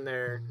bosses in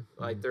there,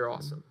 like they're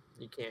awesome.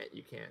 You can't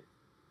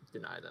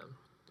deny them.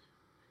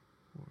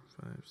 4,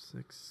 5,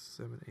 6,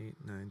 7, 8,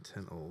 9,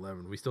 10,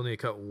 11. We still need to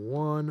cut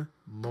one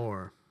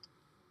more.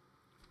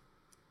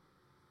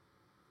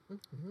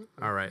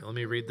 All right, let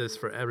me read this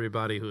for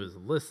everybody who is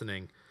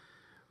listening.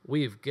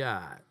 We've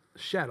got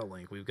Shadow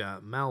Link, we've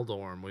got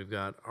Maldorm, we've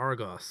got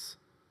Argos,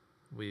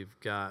 we've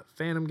got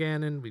Phantom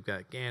Ganon, we've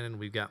got Ganon,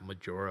 we've got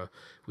Majora,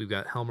 we've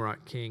got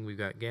Helmrock King, we've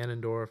got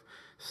Ganondorf,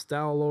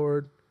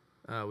 Star-Lord,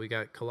 we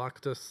got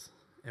Coloctus,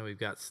 and we've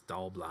got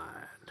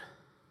Stallblind.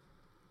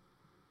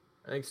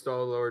 I think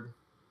Star-Lord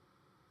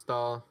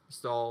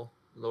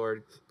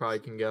probably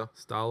can go.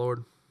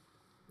 Star-Lord?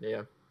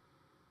 Yeah.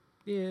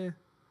 Yeah.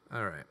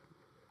 All right.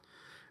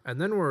 And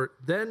then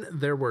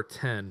there were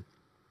 10.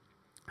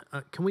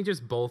 Can we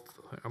just both?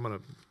 I'm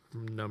gonna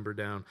number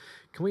down.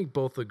 Can we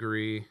both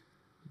agree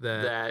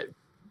that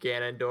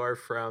Ganondorf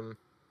from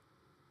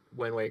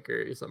Wind Waker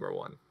is number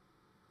 1?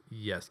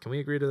 Yes. Can we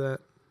agree to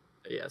that?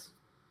 Yes.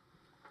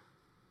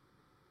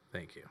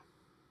 Thank you.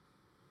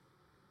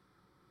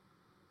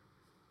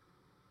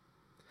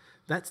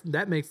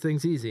 That makes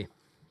things easy.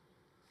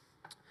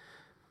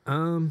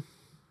 I'm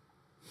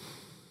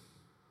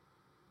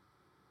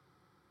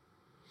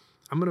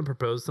gonna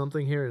propose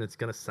something here, and it's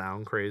gonna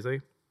sound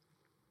crazy.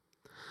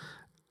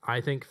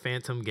 I think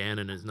Phantom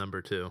Ganon is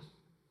number 2.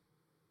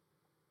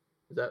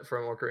 Is that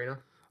from Ocarina?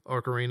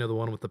 Ocarina, the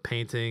one with the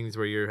paintings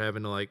where you're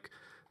having to like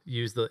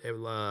use the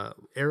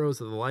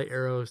arrows of the light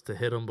arrows to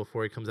hit him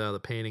before he comes out of the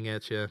painting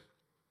at you.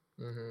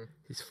 Mm-hmm.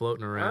 He's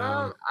floating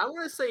around. I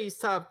want to say he's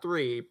top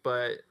 3,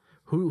 but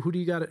who do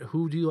you got it?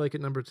 Who do you like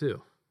at number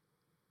 2?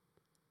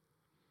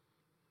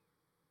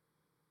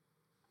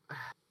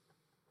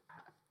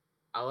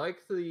 I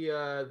like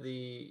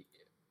the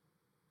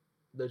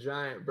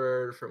giant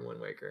bird from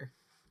Wind Waker.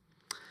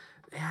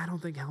 Yeah, I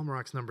don't think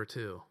Helmrock's number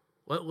 2.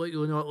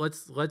 You know,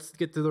 let's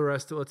get through the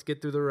rest. Let's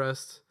get through the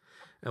rest,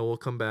 and we'll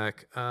come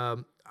back.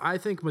 I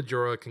think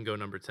Majora can go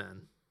number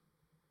 10.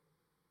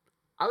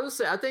 I would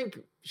say I think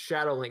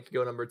Shadow Link can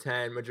go number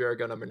 10. Majora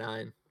go number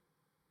 9.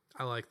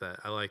 I like that.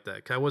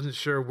 'Cause I wasn't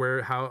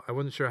sure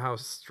how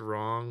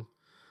strong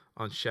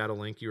on Shadow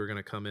Link you were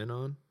gonna come in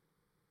on.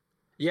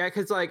 Yeah,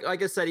 because like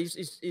I said,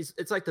 he's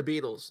it's like the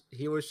Beatles.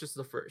 He was just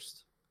the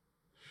first.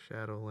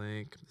 Shadow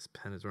Link. This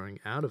pen is running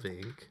out of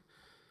ink.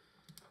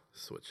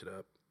 Switch it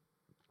up.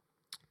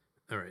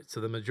 All right, so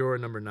the Majora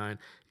number 9.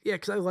 Yeah,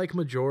 because I like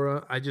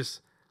Majora. I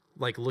just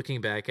like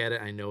looking back at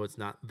it. I know it's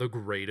not the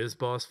greatest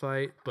boss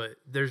fight, but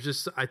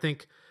I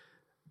think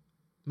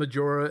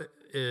Majora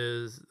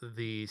is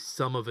the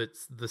sum of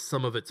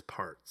its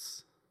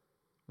parts.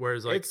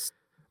 Whereas like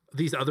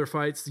these other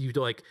fights, you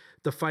like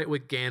the fight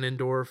with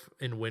Ganondorf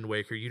in Wind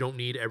Waker. You don't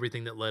need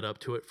everything that led up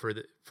to it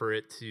for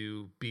it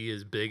to be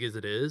as big as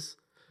it is.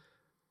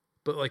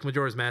 But like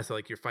Majora's Mask,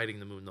 like you're fighting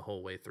the moon the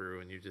whole way through,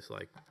 and you just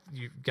like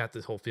you got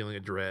this whole feeling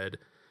of dread,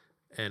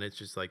 and it's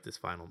just like this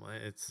final.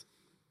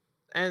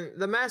 And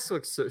the mask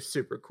looks so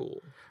super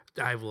cool.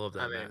 I love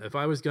that mask. If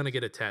I was gonna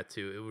get a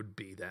tattoo, it would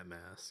be that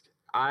mask.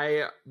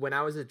 When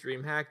I was at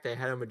DreamHack, they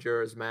had a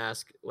Majora's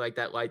Mask like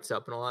that lights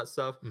up and all that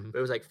stuff. Mm-hmm. But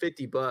it was like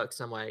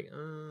 $50. I'm like,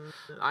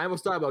 I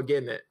almost thought about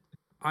getting it.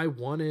 I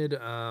wanted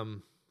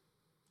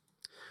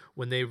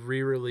when they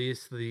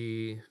re-released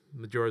the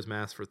Majora's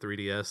Mask for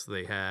 3DS,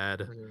 they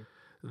had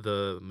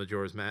the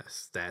Majora's Mask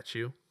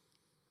statue.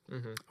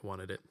 Mm-hmm.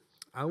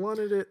 I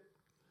wanted it.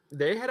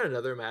 They had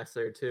another mask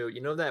there too.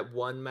 You know that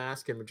one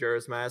mask in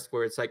Majora's Mask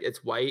where it's like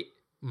it's white.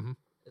 Mm-hmm.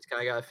 It's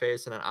kind of got a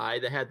face and an eye.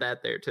 They had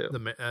that there too.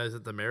 Is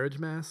it the marriage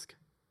mask?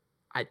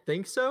 I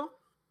think so.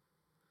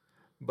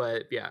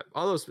 But yeah,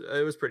 all those,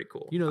 it was pretty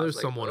cool. You know,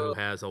 there's someone who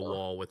has a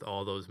wall with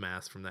all those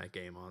masks from that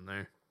game on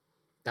there.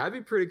 That'd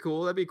be pretty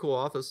cool. That'd be a cool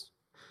office.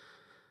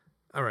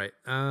 All right.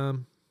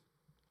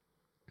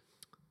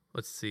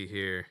 Let's see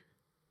here.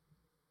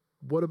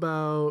 What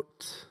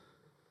about?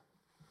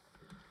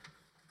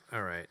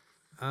 All right.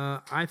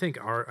 I think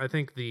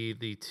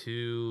the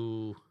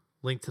two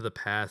Link to the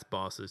Past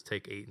bosses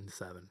take 8 and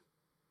 7.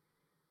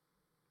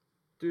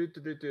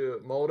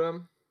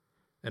 Moldum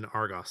and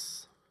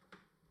Argos.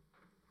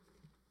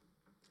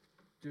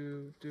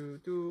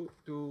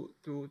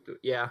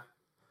 Yeah.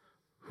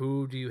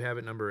 Who do you have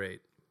at number 8?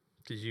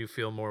 Because you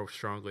feel more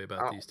strongly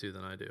about these two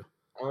than I do.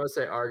 I want to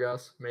say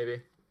Argos,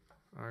 maybe.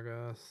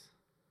 Argos.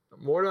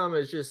 Mordum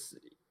is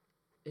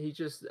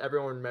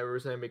everyone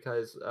remembers him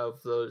because of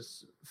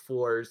those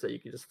floors that you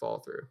can just fall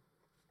through.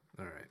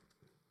 All right.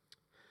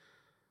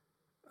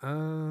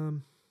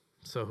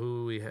 So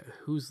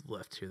who's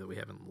left here that we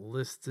haven't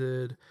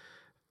listed?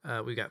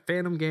 We got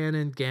Phantom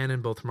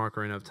Ganon, both from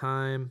Ocarina of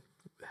Time,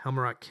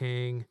 Helmrock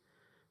King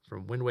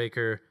from Wind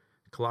Waker,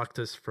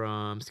 Coloctus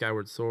from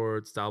Skyward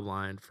Sword,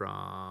 Stallblind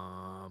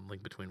from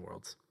Link Between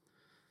Worlds.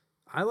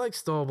 I like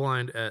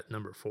Stallblind at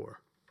number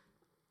 4.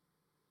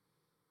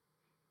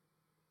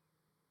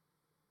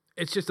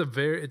 It's just a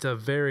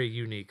very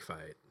unique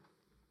fight.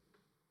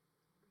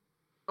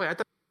 Wait, I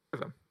thought we got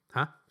rid of him.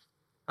 Huh?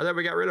 I thought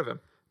we got rid of him.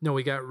 No,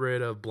 we got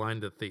rid of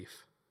Blind the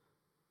Thief.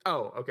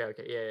 Oh, okay.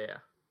 Yeah.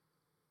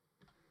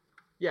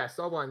 Yeah,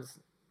 Stallblind's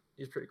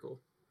he's pretty cool.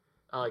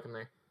 I like him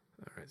there.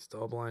 All right,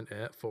 Stallblind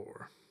at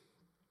 4.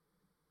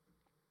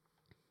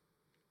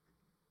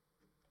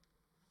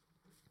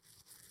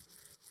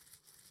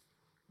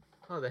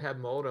 Oh, they have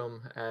Moldum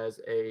as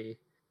a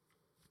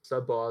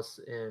sub boss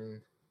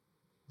in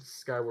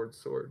Skyward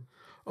Sword.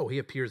 Oh, he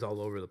appears all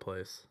over the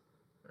place.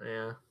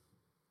 Yeah.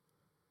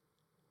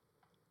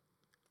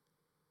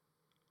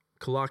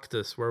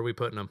 Coloctus, where are we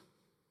putting him?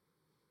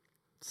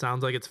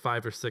 Sounds like it's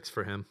 5 or 6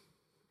 for him.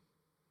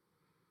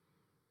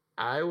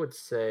 I would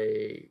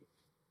say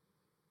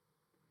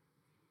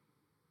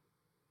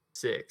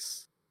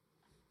 6.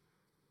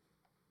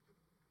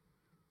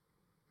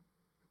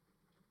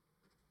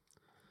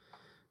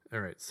 All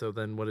right, so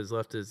then what is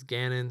left is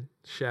Ganon,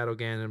 Shadow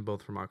Ganon,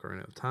 both from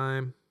Ocarina of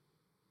Time,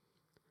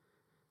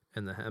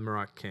 and the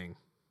Helmrock King.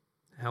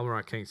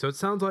 Helmrock King. So it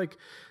sounds like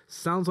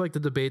the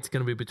debate's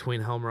going to be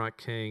between Helmrock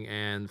King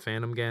and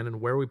Phantom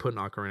Ganon. Where are we putting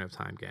Ocarina of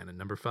Time Ganon?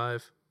 Number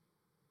 5?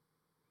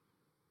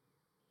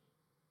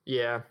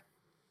 Yeah.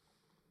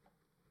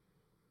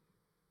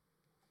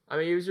 I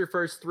mean, it was your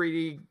first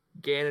 3D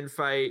Ganon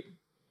fight,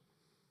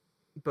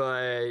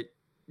 but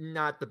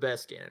not the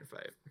best Ganon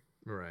fight.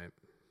 Right.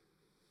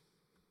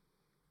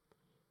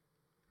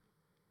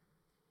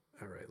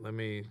 All right, let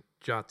me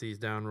jot these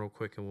down real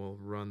quick and we'll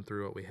run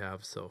through what we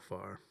have so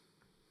far.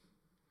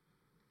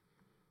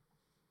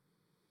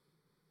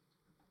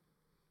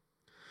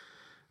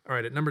 All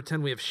right, at number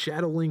 10, we have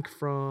Shadow Link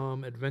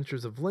from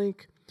Adventures of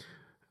Link.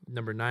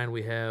 Number 9,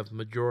 we have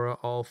Majora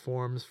All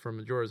Forms from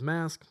Majora's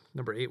Mask.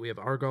 Number 8, we have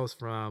Argos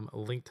from A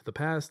Link to the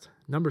Past.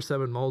 Number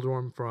 7,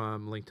 Moldorm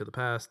from Link to the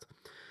Past.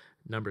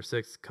 Number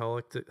 6,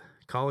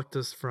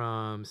 Collectus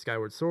from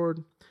Skyward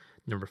Sword.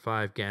 Number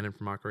 5, Ganon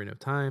from Ocarina of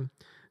Time.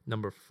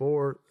 Number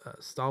 4,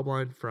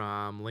 Stallblind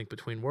from Link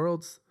Between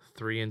Worlds.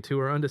 3 and 2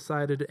 are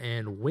undecided.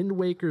 And Wind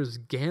Waker's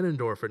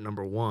Ganondorf at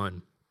number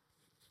 1.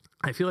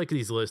 I feel like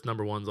these lists,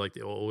 number 1's like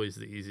always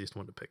the easiest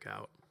one to pick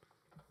out.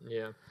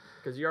 Yeah,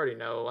 because you already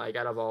know, like,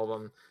 out of all of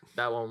them,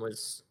 that one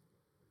was,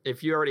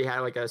 if you already had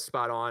like a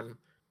spot on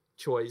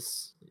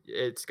choice,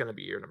 it's going to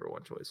be your number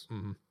 1 choice.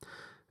 Mm-hmm.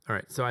 All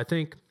right, so I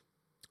think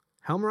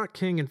Helmrock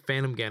King and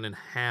Phantom Ganon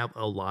have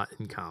a lot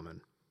in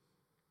common.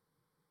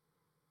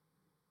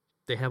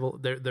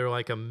 They're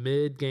like a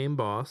mid-game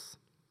boss.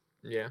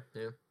 Yeah.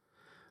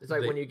 It's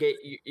like when you get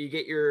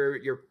your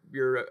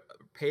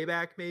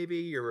payback, maybe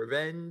your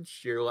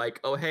revenge. You're like,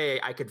 oh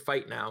hey, I could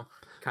fight now,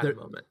 kind of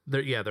moment.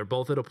 They're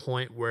both at a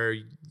point where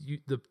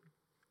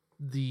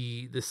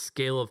the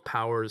scale of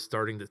power is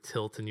starting to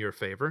tilt in your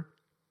favor.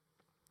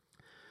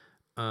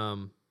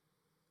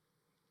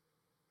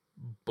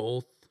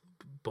 Both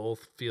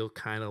feel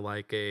kind of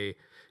like a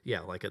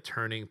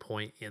turning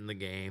point in the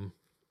game.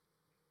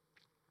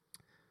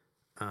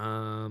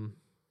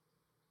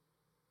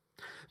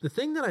 The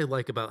thing that I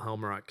like about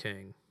Helmrock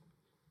King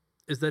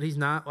is that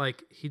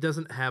he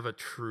doesn't have a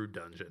true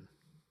dungeon.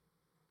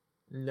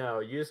 No,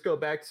 you just go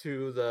back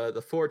to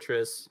the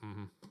fortress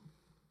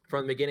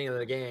from the beginning of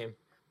the game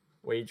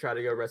where you try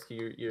to go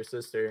rescue your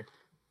sister.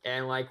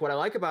 And like what I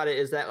like about it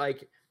is that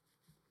like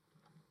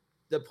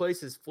the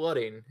place is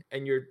flooding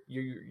and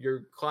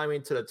you're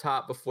climbing to the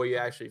top before you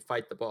actually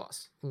fight the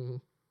boss. Mm-hmm.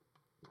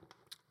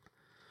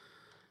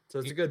 So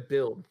it's a good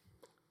build.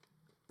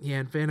 Yeah,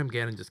 and Phantom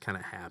Ganon just kind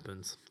of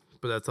happens.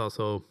 But that's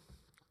also...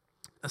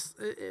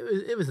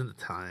 It was in the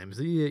times.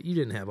 You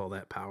didn't have all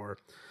that power.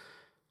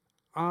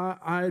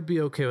 I'd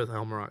be okay with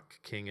Helmrock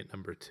King at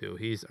number 2.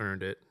 He's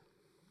earned it.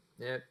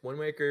 Yeah, Wind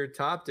Waker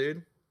top,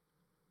 dude.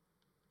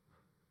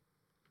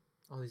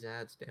 All these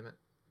ads, damn it.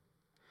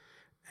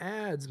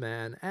 Ads,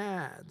 man,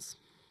 ads.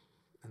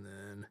 And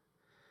then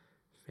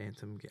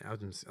Phantom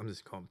Ganon. I'm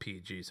just calling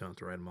PG, so I don't have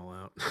to write them all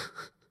out.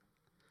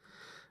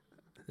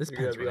 This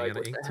pen's running out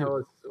of ink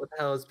too. What the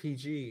hell is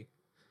PG?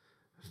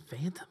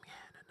 Phantom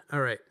Ganon.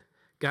 All right,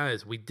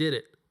 guys, we did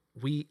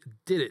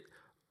it.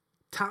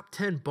 Top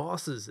 10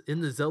 bosses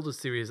in the Zelda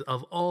series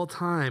of all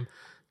time.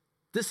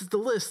 This is the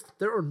list.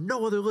 There are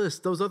no other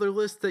lists. Those other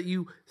lists that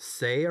you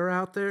say are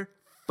out there,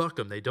 fuck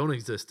them. They don't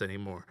exist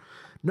anymore.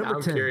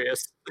 I'm 10.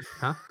 Curious.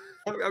 Huh?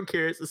 I'm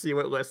curious to see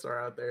what lists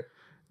are out there.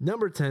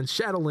 Number 10,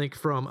 Shadow Link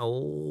from...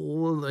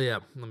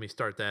 let me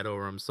start that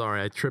over. I'm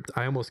sorry. I tripped.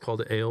 I almost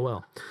called it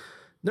AOL.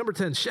 Number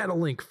 10, Shadow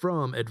Link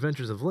from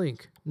Adventures of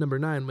Link. Number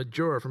 9,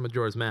 Majora from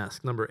Majora's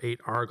Mask. Number 8,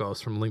 Argos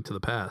from Link to the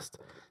Past.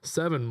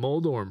 7,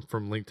 Moldorm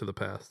from Link to the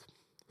Past.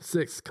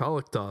 6,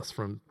 Collectos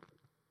from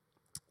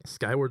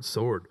Skyward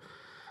Sword.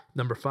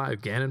 Number 5,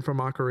 Ganon from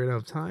Ocarina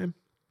of Time.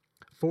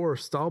 4,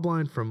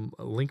 Stallblind from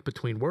Link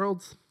Between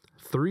Worlds.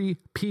 3,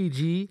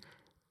 PG,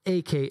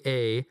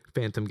 a.k.a.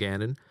 Phantom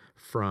Ganon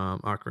from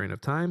Ocarina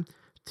of Time.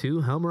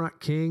 2, Helmrock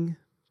King,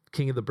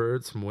 King of the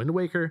Birds from Wind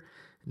Waker.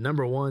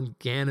 Number 1,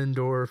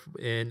 Ganondorf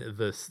in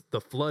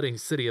the flooding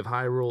city of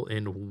Hyrule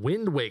in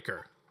Wind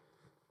Waker.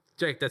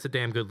 Jake, that's a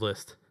damn good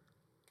list.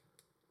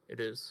 It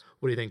is.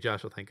 What do you think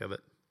Josh will think of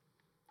it?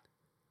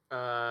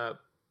 I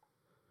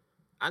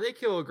think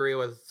he'll agree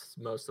with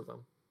most of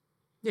them.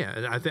 Yeah,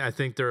 and I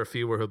think there are a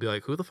few where he'll be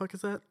like, "Who the fuck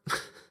is that?"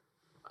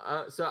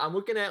 So I'm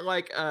looking at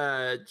like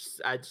I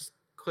just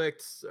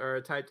clicked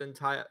or typed in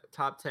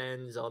top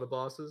 10 Zelda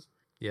bosses,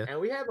 Yeah. and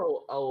we have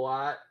a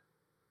lot.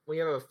 We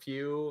have a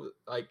few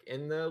like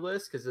in the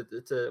list because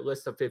it's a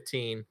list of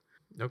 15.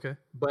 Okay.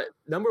 But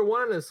number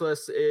one on this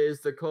list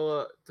is the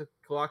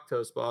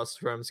Galactos boss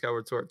from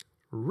Skyward Sword.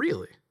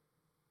 Really?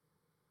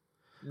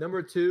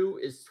 Number two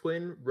is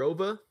Twin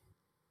Rova,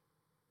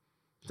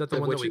 Is that the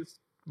the one that we witches.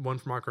 won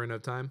from Ocarina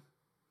of Time?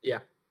 Yeah.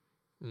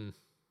 Mm.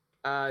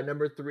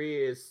 Number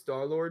three is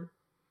Star Lord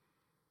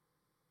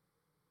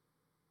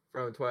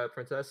from Twilight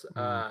Princess.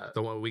 The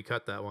one we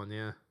cut that one,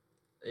 yeah.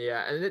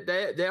 Yeah, and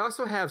they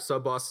also have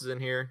sub bosses in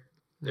here.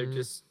 They're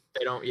just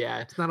they don't.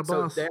 Yeah, It's not a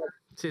so boss. they have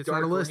See, it's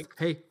not Dark a list. Link.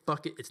 Hey,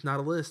 fuck it. It's not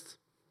a list.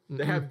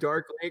 They have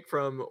Dark Link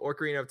from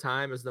Ocarina of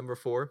Time as number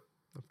 4.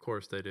 Of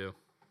course they do.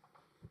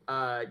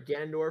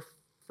 Ganondorf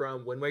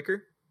from Wind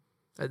Waker.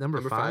 At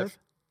number 5?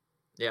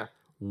 Yeah.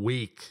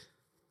 Weak.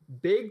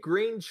 Big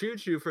Green Choo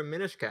Choo from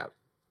Minish Cap,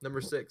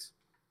 number 6.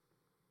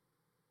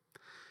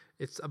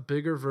 It's a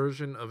bigger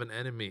version of an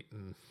enemy.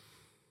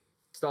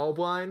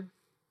 Stallblind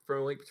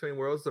from Link Between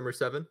Worlds, number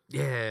 7.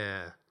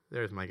 Yeah,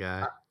 there's my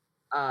guy.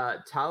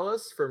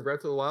 Talus from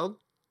Breath of the Wild.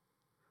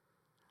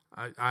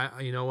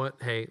 You know what?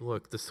 Hey,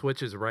 look, the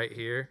Switch is right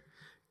here.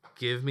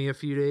 Give me a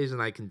few days and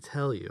I can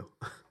tell you.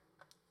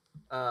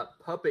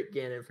 Puppet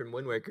Ganon from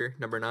Wind Waker,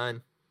 number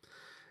 9.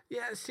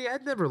 Yeah, see,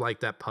 I'd never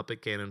liked that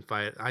Puppet Ganon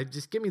fight.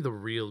 Just give me the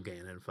real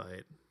Ganon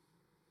fight.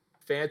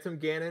 Phantom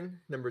Ganon,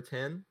 number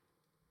 10.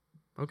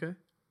 Okay.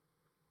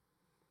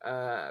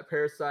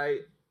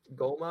 Parasite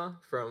Golma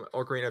from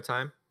Ocarina of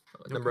Time,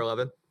 number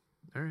 11.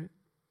 All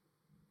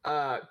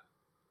right.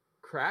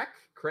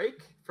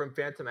 Crake from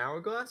Phantom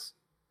Hourglass.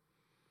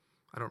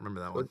 I don't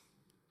remember that one.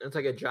 It's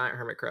like a giant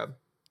hermit crab.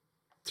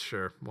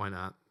 Sure, why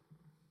not?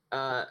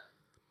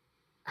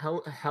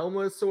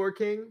 Helmasaur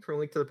King from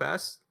Link to the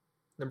Past,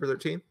 number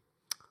 13.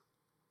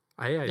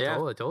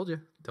 I told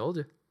you.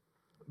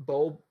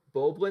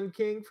 Boblin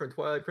King from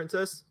Twilight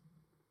Princess.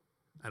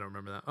 I don't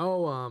remember that.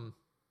 Oh,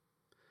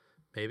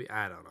 maybe,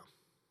 I don't know.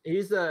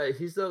 He's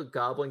the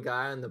goblin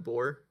guy on the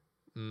boar.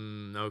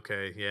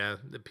 Okay, yeah.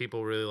 The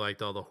people really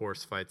liked all the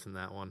horse fights in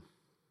that one.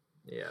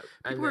 Yeah.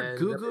 People are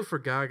goo for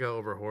Gaga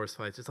over horse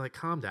fights. It's like,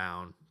 calm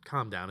down.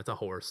 It's a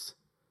horse.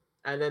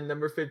 And then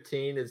number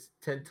 15 is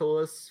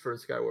Tantalus from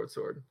Skyward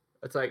Sword.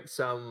 It's like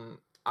some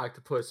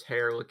octopus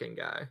hair looking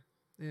guy.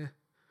 Yeah.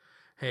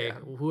 Hey,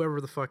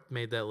 whoever the fuck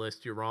made that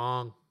list, you're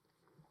wrong.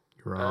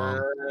 You're wrong.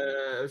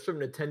 It was from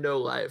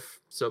Nintendo Life,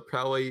 so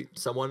probably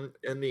someone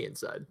in the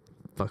inside.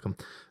 Fuck them.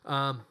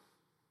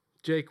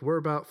 Jake, we're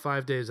about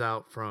 5 days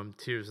out from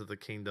Tears of the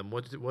Kingdom.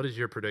 What is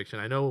your prediction?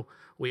 I know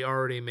we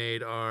already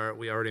made our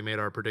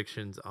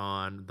predictions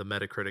on the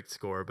Metacritic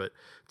score, but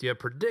do you have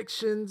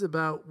predictions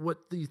about what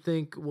you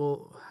think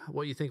will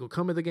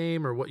come of the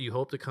game or what you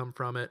hope to come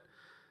from it?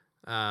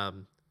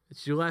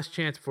 It's your last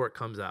chance before it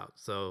comes out.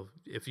 So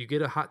if you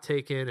get a hot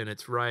take in and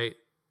it's right,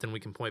 then we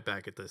can point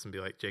back at this and be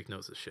like, Jake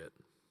knows his shit.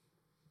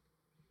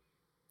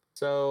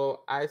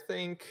 So I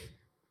think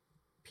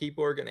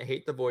people are gonna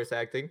hate the voice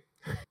acting.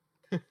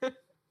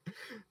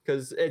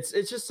 Because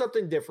it's just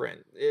something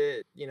different.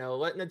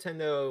 Let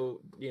Nintendo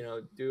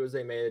do as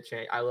they may a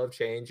change. I love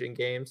change in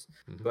games,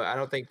 but I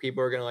don't think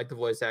people are gonna like the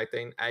voice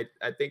acting. I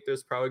think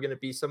there's probably gonna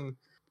be some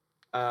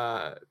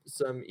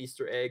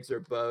Easter eggs or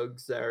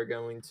bugs that are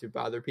going to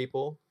bother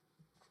people.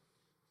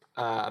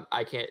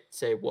 I can't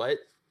say what.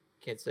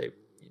 Can't say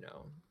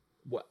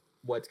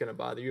what's gonna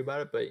bother you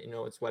about it, but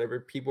it's whatever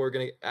people are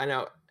gonna. I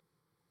know.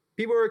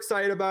 People are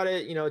excited about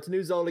it. It's a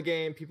new Zelda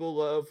game. People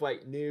love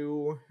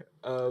new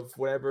of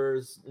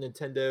whatever's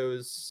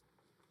Nintendo's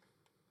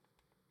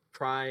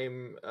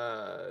prime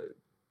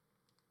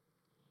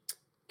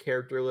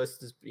character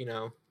list is,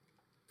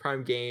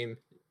 prime game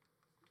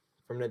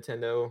from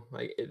Nintendo.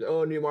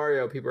 New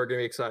Mario, people are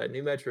gonna be excited.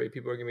 New Metroid,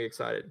 people are gonna be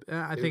excited.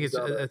 I think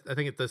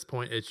at this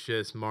point it's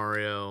just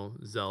Mario,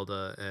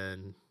 Zelda,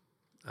 and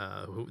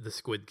the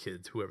Squid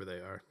Kids, whoever they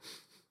are.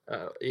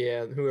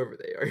 Whoever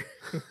they are.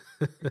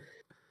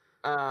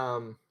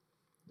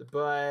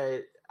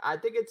 But I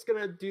think it's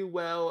gonna do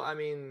well. I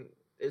mean,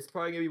 it's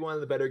probably gonna be one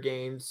of the better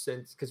games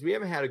because we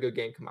haven't had a good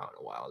game come out in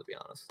a while, to be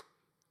honest.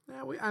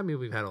 Yeah, we've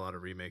had a lot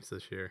of remakes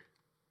this year.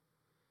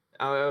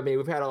 I mean,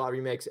 we've had a lot of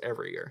remakes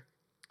every year.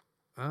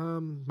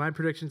 My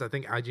predictions, I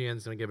think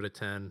IGN's gonna give it a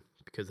 10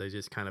 because they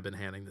just kind of been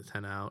handing the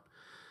 10 out.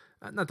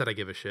 Not that I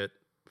give a shit.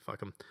 Fuck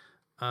them.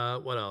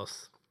 What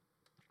else?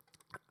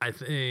 I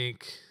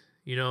think.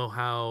 You know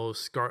how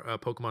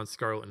Pokemon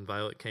Scarlet and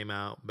Violet came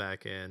out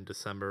back in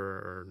December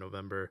or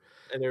November?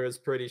 And it was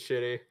pretty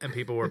shitty. And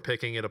people were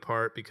picking it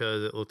apart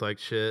because it looked like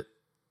shit.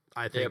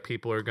 I think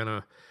people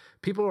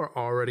are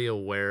already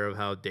aware of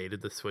how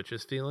dated the Switch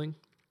is feeling.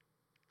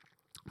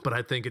 But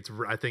I think it's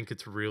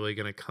really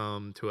going to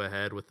come to a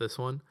head with this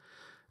one.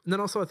 And then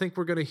also I think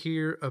we're going to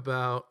hear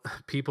about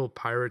people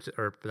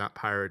not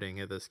pirating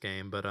at this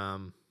game, but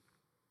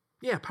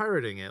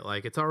pirating it.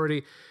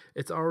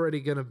 It's already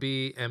going to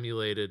be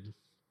emulated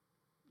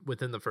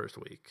within the first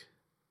week.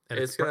 And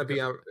it's gonna be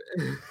on.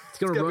 It's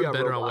gonna be run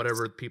better Roblox. on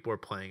whatever people are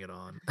playing it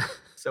on.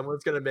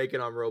 Someone's gonna make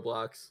it on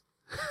Roblox.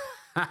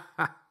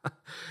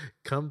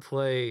 Come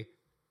play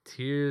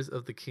Tears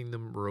of the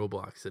Kingdom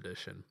Roblox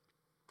edition.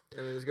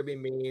 And there's gonna be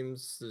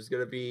memes. There's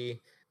gonna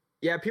be,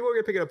 yeah, people are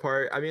gonna pick it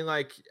apart. I mean,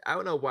 like, I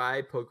don't know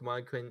why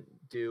Pokemon couldn't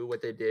do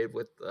what they did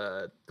with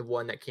the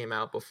one that came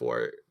out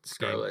before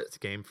Scarlet. It's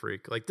Game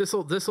Freak. Like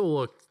this'll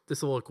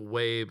look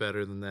way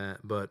better than that.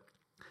 But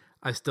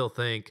I still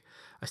think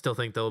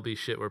there'll be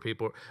shit where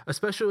people,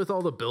 especially with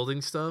all the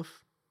building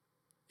stuff.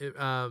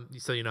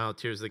 So you know how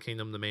Tears of the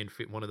Kingdom,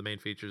 one of the main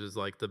features is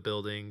like the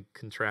building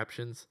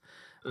contraptions.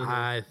 Mm-hmm.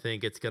 I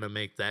think it's gonna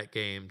make that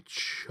game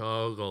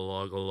chug a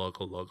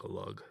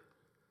lug.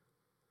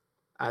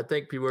 I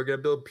think people are gonna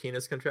build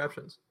penis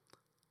contraptions,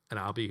 and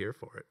I'll be here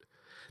for it.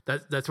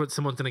 That's what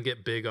someone's gonna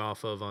get big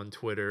off of on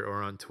Twitter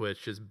or on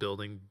Twitch, just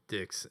building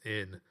dicks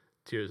in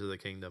Tears of the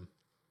Kingdom.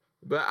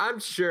 But I'm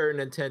sure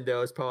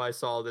Nintendo's probably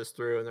saw this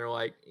through and they're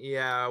like,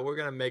 yeah, we're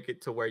going to make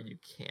it to where you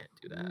can't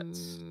do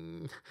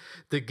that.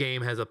 The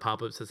game has a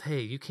pop-up that says, hey,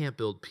 you can't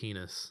build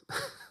penis.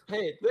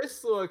 Hey,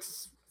 this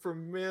looks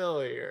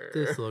familiar.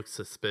 This looks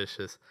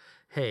suspicious.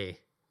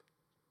 Hey,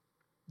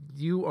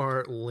 you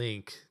are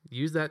Link.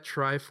 Use that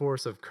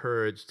Triforce of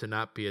Courage to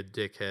not be a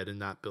dickhead and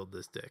not build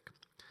this dick.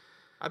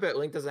 I bet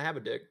Link doesn't have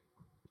a dick.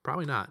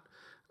 Probably not.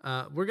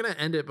 We're going to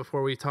end it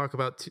before we talk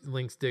about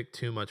Link's dick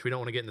too much. We don't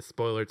want to get into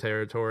spoiler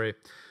territory.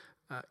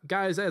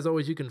 Guys, as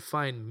always, you can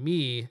find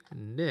me,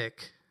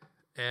 Nick,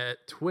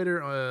 at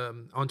Twitter,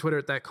 on Twitter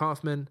at That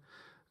Kaufman,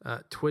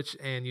 Twitch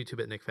and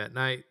YouTube at Nick Fat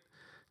Knight.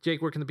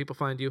 Jake, where can the people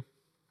find you?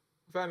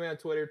 Find me on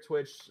Twitter,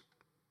 Twitch,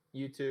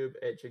 YouTube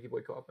at Jakey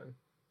Boy Kaufman.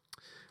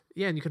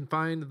 Yeah, and you can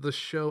find the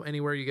show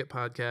anywhere you get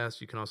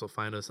podcasts. You can also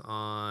find us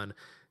on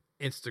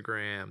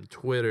Instagram,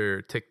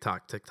 Twitter,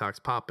 TikTok. TikTok's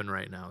popping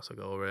right now, so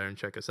go over there and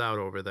check us out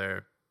over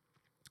there.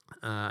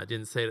 I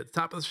didn't say it at the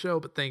top of the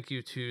show, but thank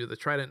you to the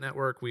Trident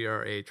Network. We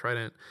are a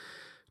Trident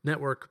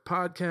Network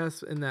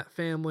podcast in that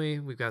family.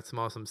 We've got some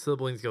awesome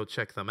siblings. Go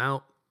check them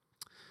out.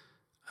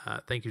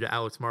 Thank you to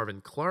Alex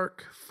Marvin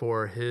Clark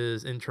for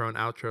his intro and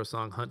outro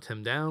song, Hunt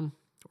Him Down.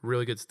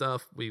 Really good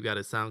stuff. We've got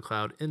his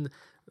SoundCloud in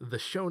the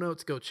show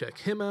notes. Go check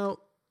him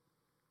out.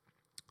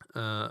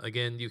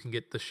 Again, you can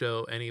get the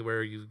show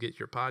anywhere you get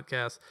your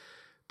podcasts.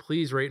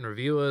 Please rate and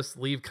review us.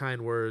 Leave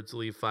kind words.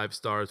 Leave 5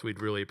 stars.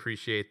 We'd really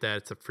appreciate that.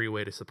 It's a free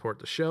way to support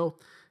the show,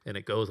 and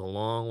it goes a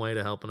long way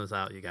to helping us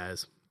out, you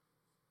guys.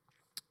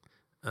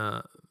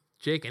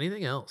 Jake,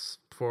 anything else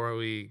before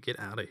we get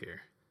out of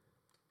here?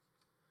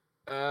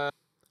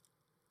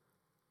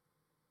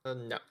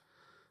 No.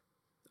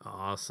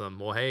 Awesome.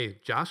 Well, hey,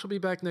 Josh will be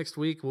back next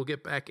week. We'll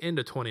get back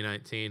into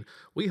 2019.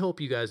 We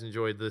hope you guys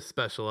enjoyed this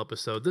special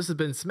episode. This has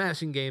been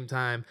Smashing Game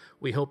Time.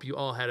 We hope you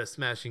all had a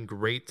smashing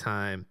great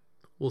time.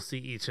 We'll see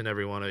each and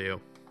every one of you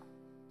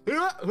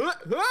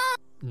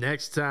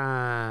next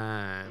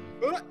time.